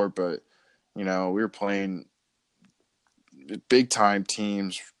Williamsport, but we were playing big time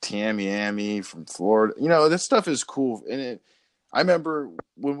teams, Miami from Florida. This stuff is cool. And I remember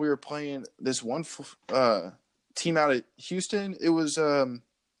when we were playing this one team out at Houston, it was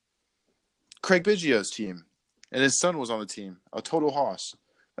Craig Biggio's team, and his son was on the team, a total hoss.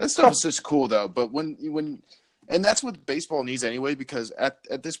 That stuff is just cool though. But when and that's what baseball needs anyway, because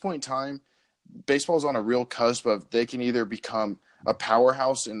at this point in time, baseball's on a real cusp of they can either become a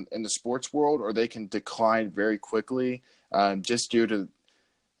powerhouse in the sports world or they can decline very quickly, just due to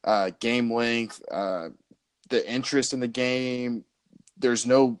game length, the interest in the game. There's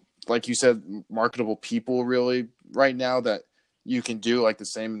no, like you said, marketable people really right now that you can do like the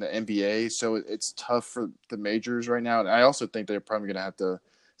same in the NBA. So it's tough for the majors right now. And I also think they're probably going to have to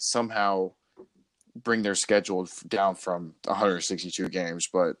somehow bring their schedule down from 162 games,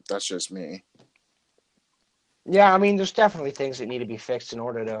 but that's just me. Yeah, I mean, there's definitely things that need to be fixed in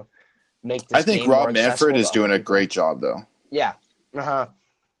order to make this I think game Rob more Manfred is accessible doing a great job, though. Yeah. Uh-huh.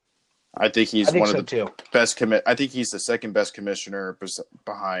 I think he's I think one so of the too. best I think he's the second best commissioner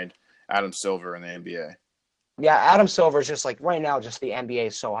behind Adam Silver in the NBA. Yeah, Adam Silver is just like right now, just the NBA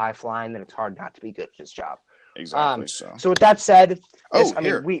is so high flying that it's hard not to be good at his job. Exactly. So with that said, a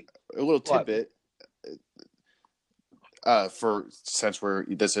little tidbit. Since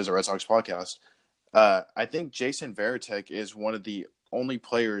this is a Red Sox podcast, I think Jason Varitek is one of the only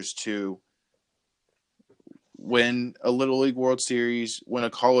players to win a Little League World Series, win a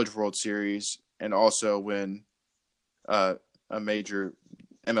College World Series, and also win a major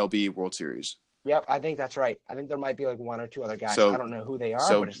MLB World Series. Yep, I think that's right. I think there might be like one or two other guys. So, I don't know who they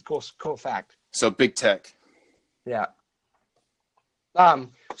are, but it's cool fact. So big tech. Yeah.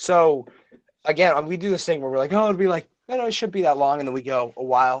 So again, we do this thing where we're like, it'll be like, it shouldn't be that long, and then we go a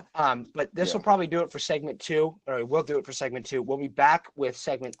while. But this will probably do it for segment 2, or we'll do it for segment 2. We'll be back with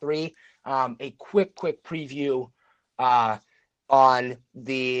segment 3. A quick preview on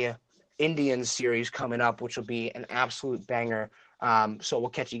the Indians series coming up, which will be an absolute banger. So we'll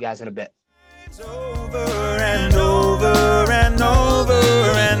catch you guys in a bit. It's over and over and over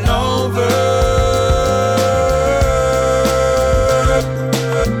and over.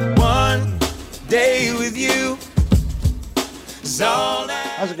 One day with you is all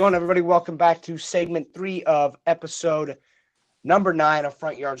that. How's it going, everybody? Welcome back to segment 3 of episode number 9 of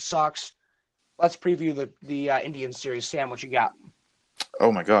Front Yard Sox. Let's preview the Indian series. Sam, what you got?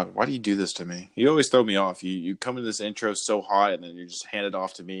 Oh my God, why do you do this to me? You always throw me off. You come into this intro so hot, and then you just hand it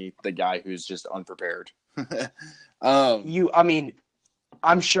off to me, the guy who's just unprepared. I'm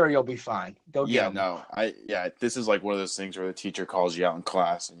sure you'll be fine. This is like one of those things where the teacher calls you out in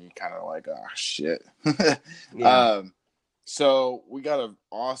class, and you kind of like, oh shit. Yeah. So we got an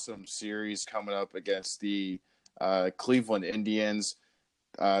awesome series coming up against the Cleveland Indians.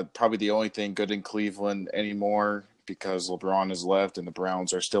 Probably the only thing good in Cleveland anymore, because LeBron has left and the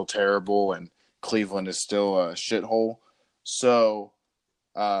Browns are still terrible and Cleveland is still a shithole. So,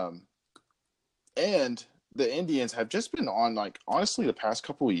 and the Indians have just been on, like, honestly, the past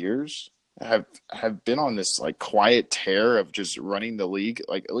couple of years have been on this like quiet tear of just running the league,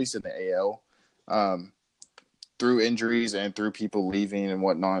 like at least in the AL. through injuries and through people leaving and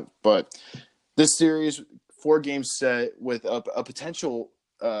whatnot. But this series, 4 games set with a potential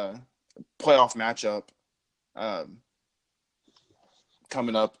playoff matchup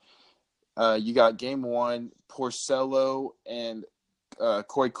coming up. You got game 1, Porcello and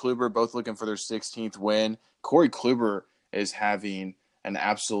Corey Kluber both looking for their 16th win. Corey Kluber is having an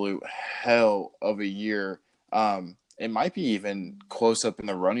absolute hell of a year. It might be even close up in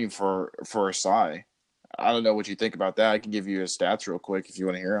the running for a Cy. I don't know what you think about that. I can give you his stats real quick if you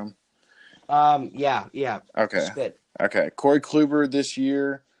want to hear them. Yeah. Okay. Good. Okay. Corey Kluber this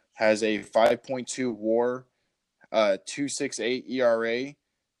year has a 5.2 WAR, 2.68 ERA.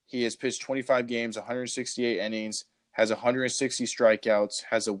 He has pitched 25 games, 168 innings, has 160 strikeouts,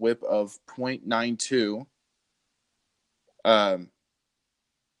 has a WHIP of .92.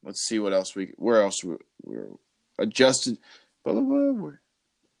 Let's see what else where else we're adjusted. Blah, blah, blah.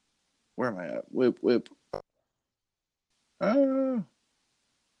 Where am I at? WHIP. I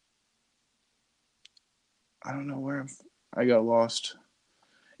don't know where I got lost.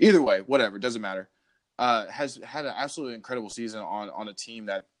 Either way, whatever, doesn't matter. Has had an absolutely incredible season on a team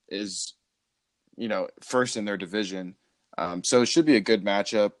that is, first in their division. So it should be a good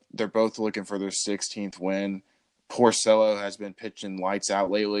matchup. They're both looking for their 16th win. Porcello has been pitching lights out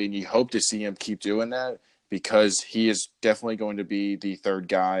lately, and you hope to see him keep doing that because he is definitely going to be the third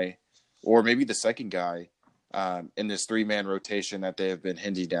guy or maybe the second guy in this 3-man rotation that they have been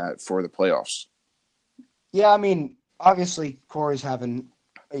hinting at for the playoffs. Yeah, I mean, obviously Corey's having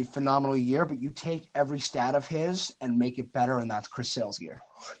a phenomenal year, but you take every stat of his and make it better, and that's Chris Sale's year.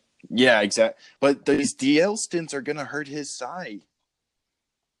 Yeah, exactly. But these DL stints are going to hurt his side.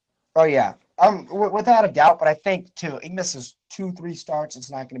 Oh, yeah. Without a doubt, but I think, too, he misses 2-3 starts.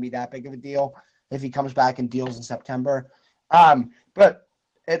 It's not going to be that big of a deal if he comes back and deals in September. But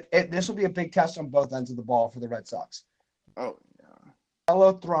this will be a big test on both ends of the ball for the Red Sox. Oh, yeah.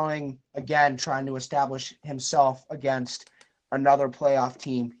 Hello throwing, again, trying to establish himself against another playoff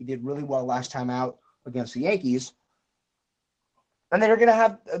team. He did really well last time out against the Yankees. And then you're going to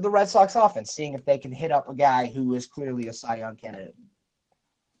have the Red Sox offense, seeing if they can hit up a guy who is clearly a Cy Young candidate.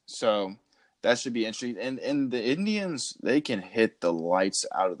 So that should be interesting. And the Indians, they can hit the lights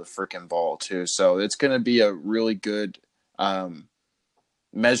out of the freaking ball, too. So it's going to be a really good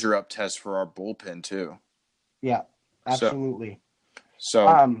measure-up test for our bullpen, too. Yeah, absolutely.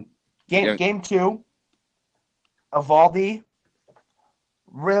 So game 2, Eovaldi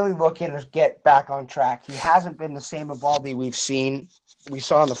really looking to get back on track. He hasn't been the same Eovaldi we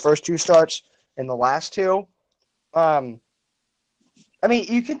saw in the first 2 starts and the last 2. I mean,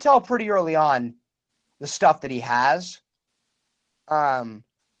 you can tell pretty early on the stuff that he has. And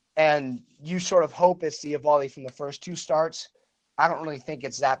you sort of hope it's the Eovaldi from the first 2 starts. I don't really think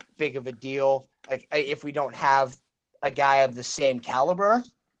it's that big of a deal if we don't have a guy of the same caliber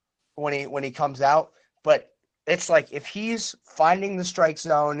when he comes out. But it's like if he's finding the strike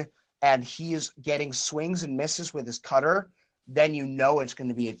zone and he's getting swings and misses with his cutter, then you know it's going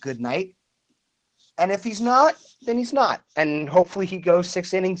to be a good night. And if he's not, then he's not. And hopefully he goes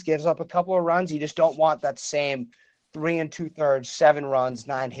 6 innings, gives up a couple of runs. You just don't want that same 3 2/3, 7 runs,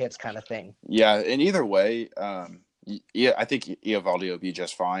 9 hits kind of thing. Yeah, and either way, I think Eovaldi will be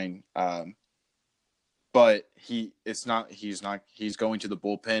just fine. But he's going to the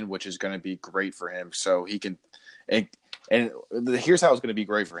bullpen, which is going to be great for him. So he can, and here's how it's going to be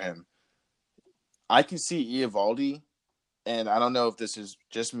great for him. I can see Eovaldi, and I don't know if this is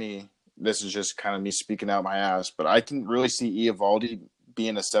just me. This is just kind of me speaking out my ass, but I can really see Eovaldi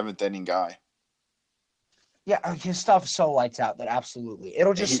being a 7th inning guy. Yeah, his stuff is so lights out that absolutely.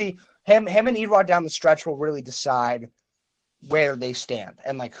 It'll just see him and Erod down the stretch will really decide where they stand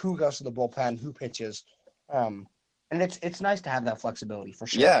and like who goes to the bullpen, who pitches. And it's nice to have that flexibility for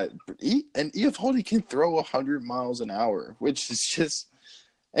sure. Yeah, and Eovaldi can throw 100 miles an hour, which is just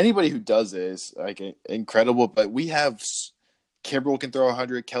anybody who does it is like incredible. But we have Kimbrel can throw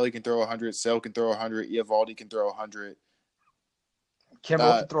 100, Kelly can throw 100, Sale can throw 100, Eovaldi can throw 100.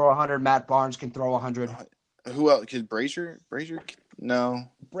 Kimbrel can throw 100, Matt Barnes can throw 100. Who else? Could Brazier? No.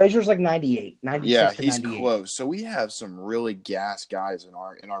 Brazier's like 98, 96 yeah, to he's 98. close. So we have some really gas guys in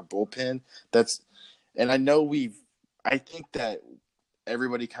our bullpen. And I know I think that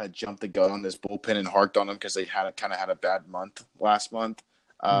everybody kind of jumped the gun on this bullpen and harked on them because they had a bad month last month.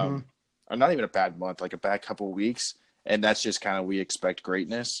 Or not even a bad month, like a bad couple of weeks. And that's just kind of we expect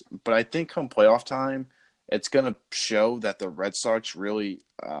greatness. But I think come playoff time, it's going to show that the Red Sox really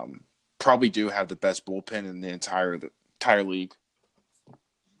probably do have the best bullpen in the entire league.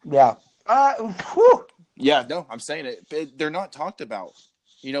 Yeah. Yeah, no, I'm saying it. They're not talked about.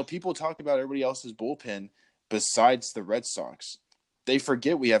 People talk about everybody else's bullpen. besides the Red Sox. They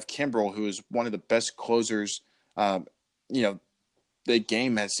forget we have Kimbrel, who is one of the best closers, the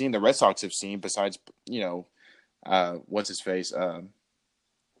game has seen, the Red Sox have seen, besides, what's his face?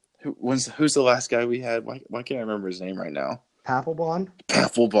 Who's the last guy we had? Why can't I remember his name right now? Papelbon?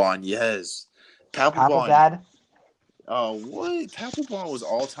 Papelbon, yes. Papelbon. Papel Oh, what? Papelbon was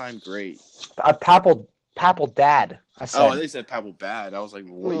all-time great. Papel Dad, I said. Oh, they said Papel bad. I was like,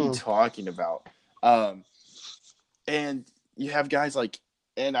 what are you talking about? And you have guys like,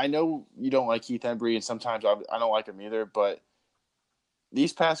 and I know you don't like Keith Embry, and sometimes I don't like him either, but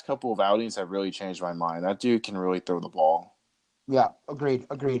these past couple of outings have really changed my mind. That dude can really throw the ball. Yeah, agreed.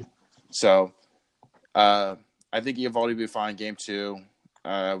 So, I think Eovaldi will be fine game 2.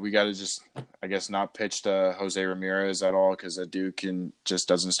 We got to just, I guess, not pitch to Jose Ramirez at all, because that dude just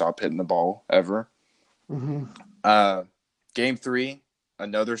doesn't stop hitting the ball ever. Mm-hmm. Game 3,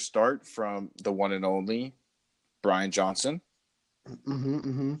 another start from the one and only Brian Johnson.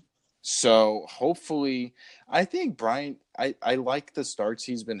 Mm-hmm. So hopefully, I think Brian, I like the starts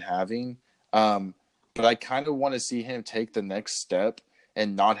he's been having, but I kind of want to see him take the next step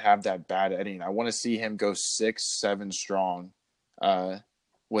and not have that bad inning. I want to see him go 6-7 strong,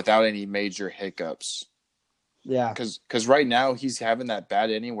 without any major hiccups. Yeah. Because right now he's having that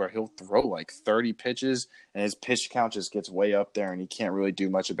bad inning where he'll throw like 30 pitches and his pitch count just gets way up there and he can't really do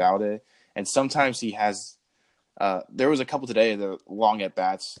much about it. And sometimes he has there was a couple today, the long at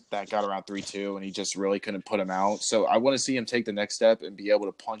bats that got around 3-2 and he just really couldn't put them out. So I want to see him take the next step and be able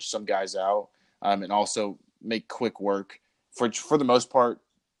to punch some guys out, and also make quick work for the most part.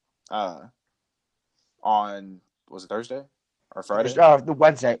 On, was it Thursday or Friday? The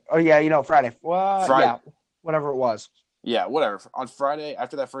Wednesday. Oh yeah, Friday. Well, Friday. Yeah, whatever it was. Yeah, whatever. On Friday,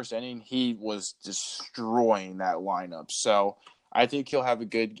 after that first inning, he was destroying that lineup. So I think he'll have a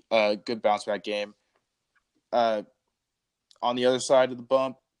good bounce back game. On the other side of the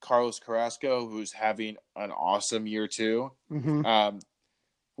bump, Carlos Carrasco, who's having an awesome year too. Mm-hmm.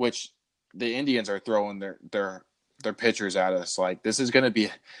 Which the Indians are throwing their pitchers at us. Like, this is going to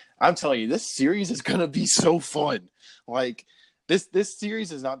be, I'm telling you, this series is going to be so fun. Like, this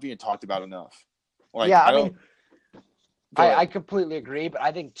series is not being talked about enough. Like, yeah, I completely agree, but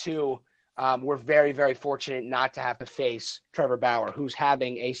I think too, we're very, very fortunate not to have to face Trevor Bauer, who's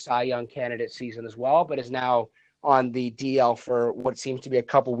having a Cy Young candidate season as well, but is now on the DL for what seems to be a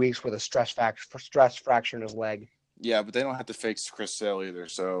couple weeks with a stress fracture in his leg. Yeah, but they don't have to fix Chris Sale either,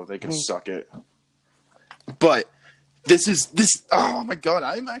 so they can suck it. But this. Oh my God,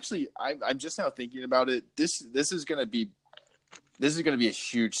 I'm just now thinking about it. This is gonna be a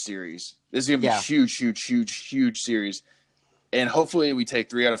huge series. This is gonna be a huge series, and hopefully we take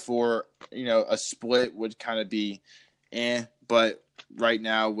 3 out of 4. A split would kind of be, but right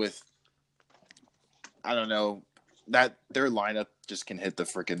now with, I don't know, that their lineup just can hit the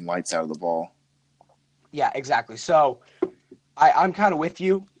freaking lights out of the ball. Yeah, exactly. So I'm kind of with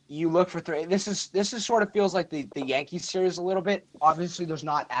you. You look for 3. This is sort of feels like the Yankees series a little bit. Obviously, there's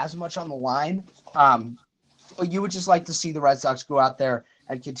not as much on the line. But you would just like to see the Red Sox go out there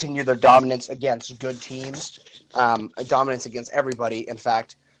and continue their dominance against good teams, dominance against everybody, in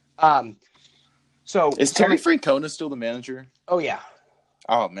fact. So is Terry Francona still the manager? Oh, yeah.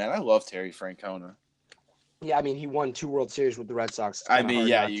 Oh, man, I love Terry Francona. Yeah, I mean, he won 2 World Series with the Red Sox. I mean,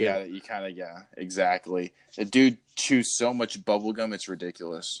 yeah, exactly. The dude chews so much bubble gum, it's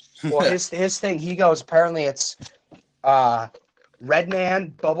ridiculous. Well, his thing, he goes, apparently it's Red Man,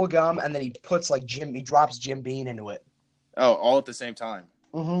 bubble gum, and then he puts he drops Jim Beam into it. Oh, all at the same time.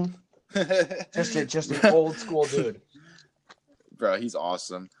 Mm-hmm. just an old school dude. Bro, he's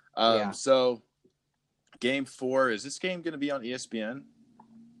awesome. So, Game 4, is this game going to be on ESPN?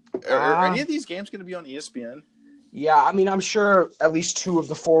 Are any of these games going to be on ESPN? Yeah, I mean, I'm sure at least 2 of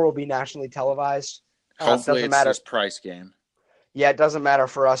the 4 will be nationally televised. Hopefully it's this Price game. Yeah, it doesn't matter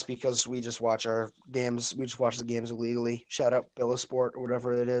for us because we just watch our games. We just watch the games illegally. Shout out Billasport or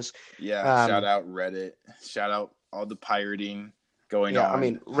whatever it is. Yeah, shout out Reddit. Shout out all the pirating going on. Yeah, I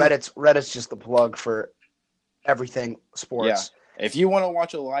mean, Reddit's just the plug for everything sports. Yeah. If you want to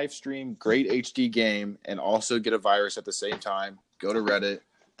watch a live stream, great HD game, and also get a virus at the same time, go to Reddit.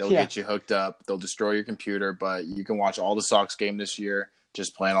 They'll get you hooked up. They'll destroy your computer, but you can watch all the Sox game this year.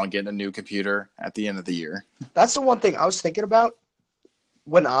 Just plan on getting a new computer at the end of the year. That's the one thing I was thinking about.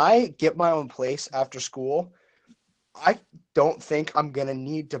 When I get my own place after school, I don't think I'm going to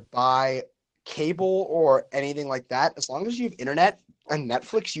need to buy cable or anything like that. As long as you have internet and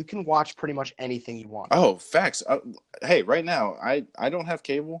Netflix, you can watch pretty much anything you want. Oh, facts. Hey, right now, I don't have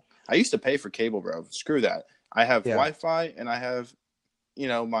cable. I used to pay for cable, bro. Screw that. I have Wi-Fi and I have,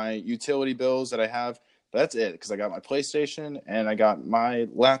 my utility bills that I have. That's it, because I got my PlayStation and I got my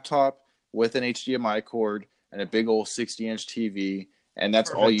laptop with an HDMI cord and a big old 60-inch TV, and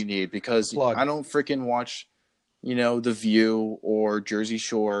that's all you Perfect. need, because Plug. I don't freaking watch, The View or Jersey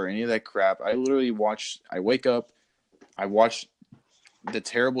Shore or any of that crap. I literally wake up, I watch the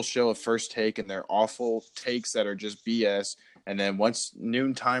terrible show of First Take and their awful takes that are just BS, and then once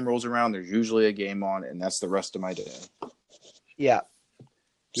noon time rolls around, there's usually a game on, and that's the rest of my day. Yeah.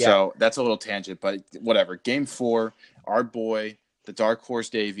 So that's a little tangent, but whatever. Game 4, our boy, the Dark Horse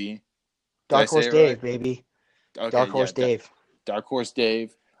Davey. Dark Horse Dave, Dave, baby. Okay, Dark Horse Dave. Dark Horse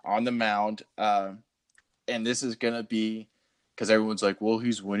Dave on the mound. And this is going to be, because everyone's like, well,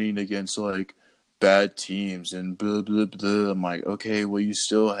 he's winning against, like, bad teams and blah, blah, blah. I'm like, okay, well, you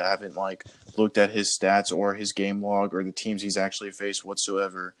still haven't, like, looked at his stats or his game log or the teams he's actually faced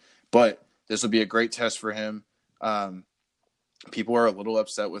whatsoever. But this will be a great test for him. People are a little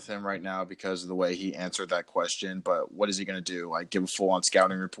upset with him right now because of the way he answered that question. But what is he going to do? Like, give a full-on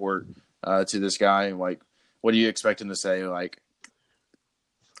scouting report to this guy? Like, what do you expect him to say? Like,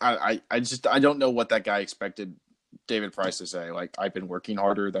 I don't know what that guy expected David Price to say. Like, I've been working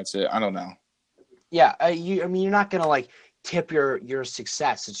harder. That's it. I don't know. Yeah, you're not gonna like tip your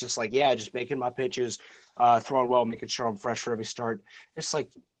success. It's just like, yeah, just making my pitches, throwing well, making sure I'm fresh for every start. It's like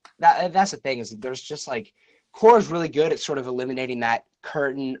that. That's the thing, is there's just like, Core is really good at sort of eliminating that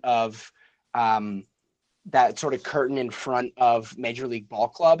curtain of that sort of curtain in front of Major League ball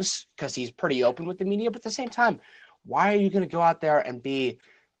clubs, because he's pretty open with the media. But at the same time, why are you going to go out there and be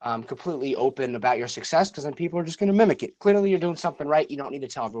completely open about your success? Because then people are just going to mimic it. Clearly, you're doing something right. You don't need to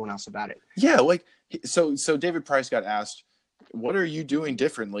tell everyone else about it. Yeah, like, so David Price got asked, what are you doing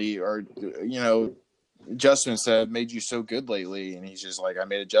differently? Or, adjustments that made you so good lately? And he's just like, I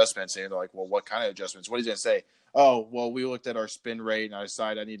made adjustments. And they're like, well, what kind of adjustments? What is he going to say? Oh, well, we looked at our spin rate and I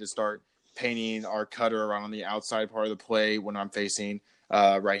decided I need to start painting our cutter around on the outside part of the play when I'm facing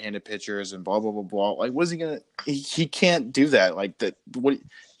right-handed pitchers and blah, blah, blah, blah. Like, what is he going to – he can't do that. Like,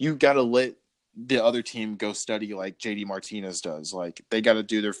 you got to let the other team go study like JD Martinez does. Like, they got to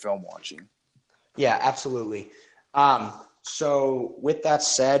do their film watching. Yeah, absolutely. So with that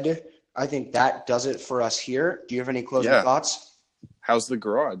said, I think that does it for us here. Do you have any closing thoughts? How's the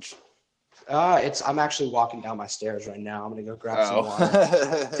garage? I'm actually walking down my stairs right now. I'm gonna go grab some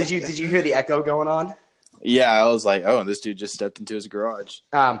water. Did you hear the echo going on? Yeah, I was like, oh, this dude just stepped into his garage.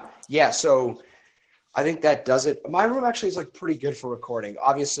 Yeah, so I think that does it. My room actually is like pretty good for recording.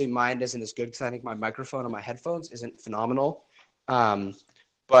 Obviously, mine isn't as good because I think my microphone on my headphones isn't phenomenal. But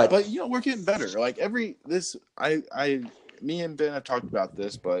we're getting better. Like me and Ben have talked about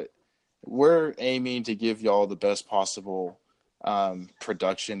this, but we're aiming to give y'all the best possible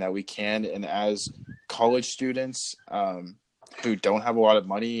production that we can. And as college students who don't have a lot of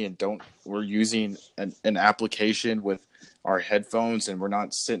money and we're using an application with our headphones, and we're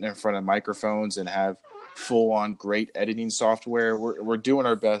not sitting in front of microphones and have full on great editing software. We're doing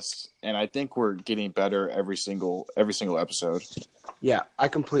our best, and I think we're getting better every single episode. Yeah, I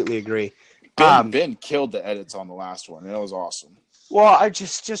completely agree. Ben killed the edits on the last one, and it was awesome. Well, I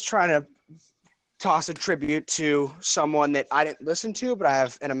just trying to toss a tribute to someone that I didn't listen to, but I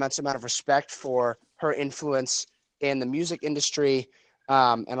have an immense amount of respect for her influence in the music industry,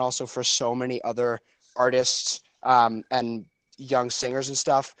 and also for so many other artists and young singers and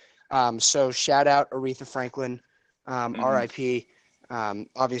stuff. So shout out Aretha Franklin, R.I.P.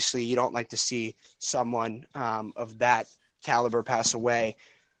 Obviously, you don't like to see someone of that caliber pass away.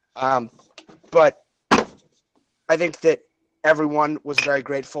 But I think that everyone was very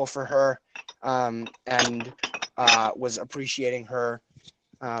grateful for her and was appreciating her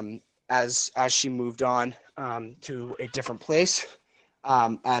as she moved on to a different place.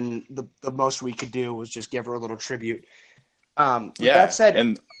 And the most we could do was just give her a little tribute. That said,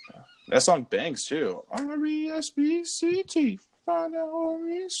 and that song bangs too. R-E-S-B-C-T. Find out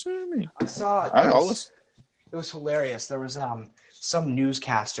me. I saw it. It was hilarious. There was some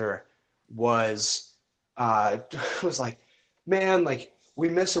newscaster was like, man, like, we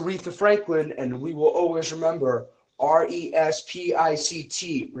miss Aretha Franklin and we will always remember RESPICT,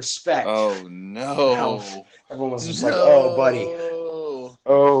 respect. Oh no. Everyone was just like, oh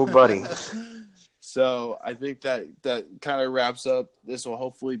buddy. So I think that kind of wraps up. This will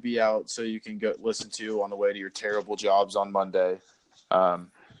hopefully be out so you can go listen to on the way to your terrible jobs on Monday. And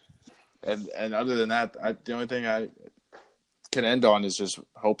other than that, the only thing I can end on is just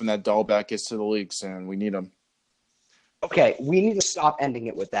hoping that Dahlbeck gets to the league soon. We need him. Okay, we need to stop ending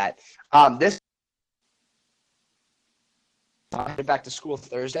it with that. This headed back to school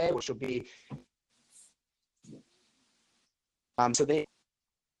Thursday, which will be so they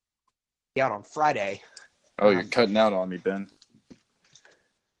out on Friday. Oh, you're cutting out on me, Ben.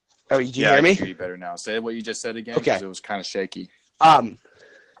 Oh, did you Yeah, hear I me? can hear you better now. Say what you just said again, Okay. because it was kind of shaky.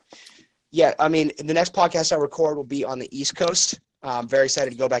 Yeah, I mean, the next podcast I record will be on the East Coast. I'm very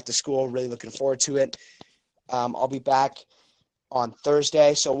excited to go back to school. Really looking forward to it. I'll be back on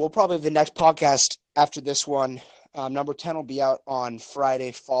Thursday, so we'll probably the next podcast after this one. Number 10 will be out on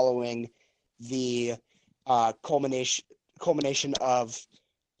Friday, following the culmination of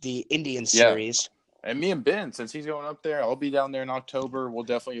the Indian series. And me and Ben, since he's going up there, I'll be down there in October. We'll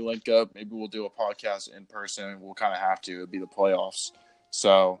definitely link up. Maybe we'll do a podcast in person. We'll kind of have to. It'll be the playoffs.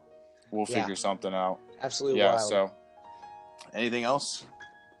 So we'll figure something out. Absolutely Yeah, wild. so anything else?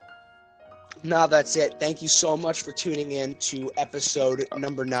 No, that's it. Thank you so much for tuning in to episode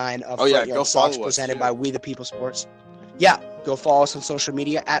number 9 of Oh, yeah, Front Yard go Sox, follow us, presented too. by We the People Sports. Yeah, go follow us on social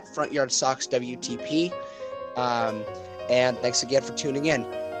media at Front Yard Sox WTP. And thanks again for tuning in.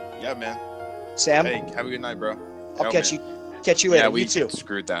 Yeah, man. Sam, Hey, have a good night, bro. I'll Yo, catch man. you later. Yeah, we You too.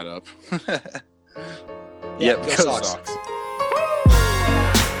 screwed that up. Yeah, Yep, go go Sox. Sox.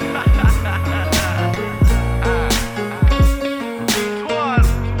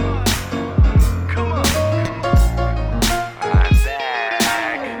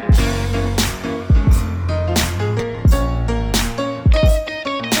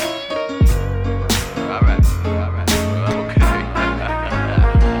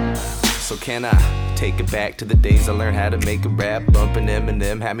 So can I take it back to the days I learned how to make a rap? Bumping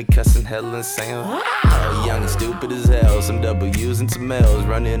Eminem had me cussing hell and saying, oh, young and stupid as hell. Some W's and some L's,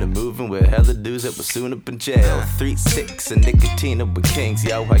 running and moving with hella dudes that were soon up in jail. 3-6 and Nicotina with Kings.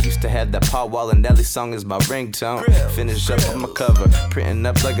 Yo, I used to have that Paul Wall and Nelly song as my ringtone. Finish up on my cover, printing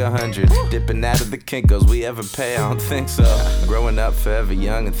up like 100. Dipping out of the Kinkos, we ever pay? I don't think so. Growing up forever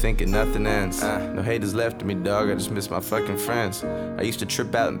young and thinking nothing ends. No haters left of me, dog, I just miss my fucking friends. I used to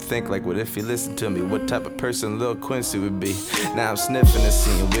trip out and think like, what if he listened to me? What type of person Lil Quincy would be? Now I'm sniffing and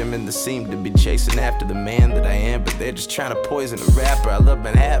seeing women that seem to be chasing after the man that I am, but they're just trying to poison a rapper. I love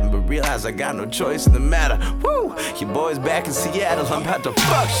Manhattan, but realize I got no choice in the matter. Woo! Your boy's back in Seattle, I'm about to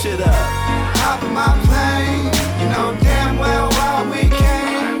fuck shit up. Hop in my plane, you know damn well why we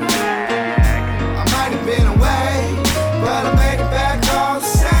came. I might have been away, but I made it back all the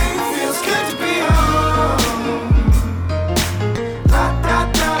same. Feels good to be home. La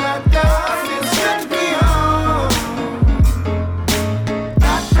da da da da, feels good to be home.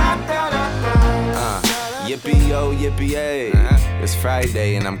 La da da da da. Yippee oh yippee yay. It's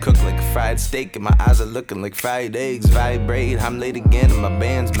Friday and I'm cooked like a fried steak and my eyes are looking like fried eggs. Vibrate, I'm late again and my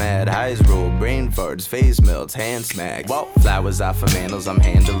band's mad. Eyes roll, brain farts, face melts, hand smacks. Flowers off of mantles, I'm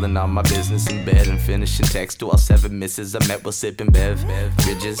handling all my business in bed and finishing text to all 7 misses I met while sipping bev.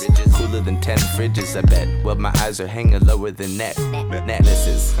 Bridges, cooler than 10 fridges, I bet. Well, my eyes are hanging lower than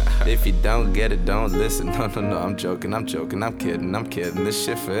necklaces. If you don't get it, don't listen. No, I'm joking, I'm kidding. This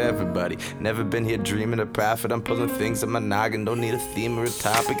shit for everybody. Never been here dreaming of profit. I'm pulling things on my noggin, don't need a theme or a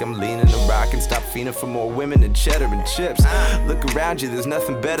topic. I'm leaning to rock and stop fiending for more women and cheddar and chips. Look around you, there's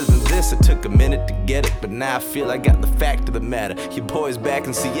nothing better than this. It took a minute to get it, but now I feel I got the fact of the matter. Your boy's back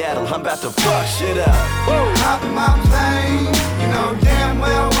in Seattle, I'm about to fuck shit up. Hop in my plane, you know damn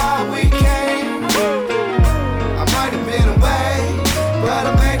well why we came. I might have been away, but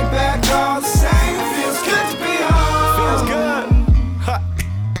I made it back all the same. Feels good to be home. Feels good. Ha.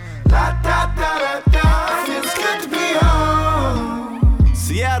 La da da da da, feels good to be home.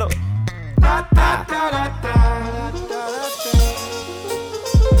 Seattle. La da da da da.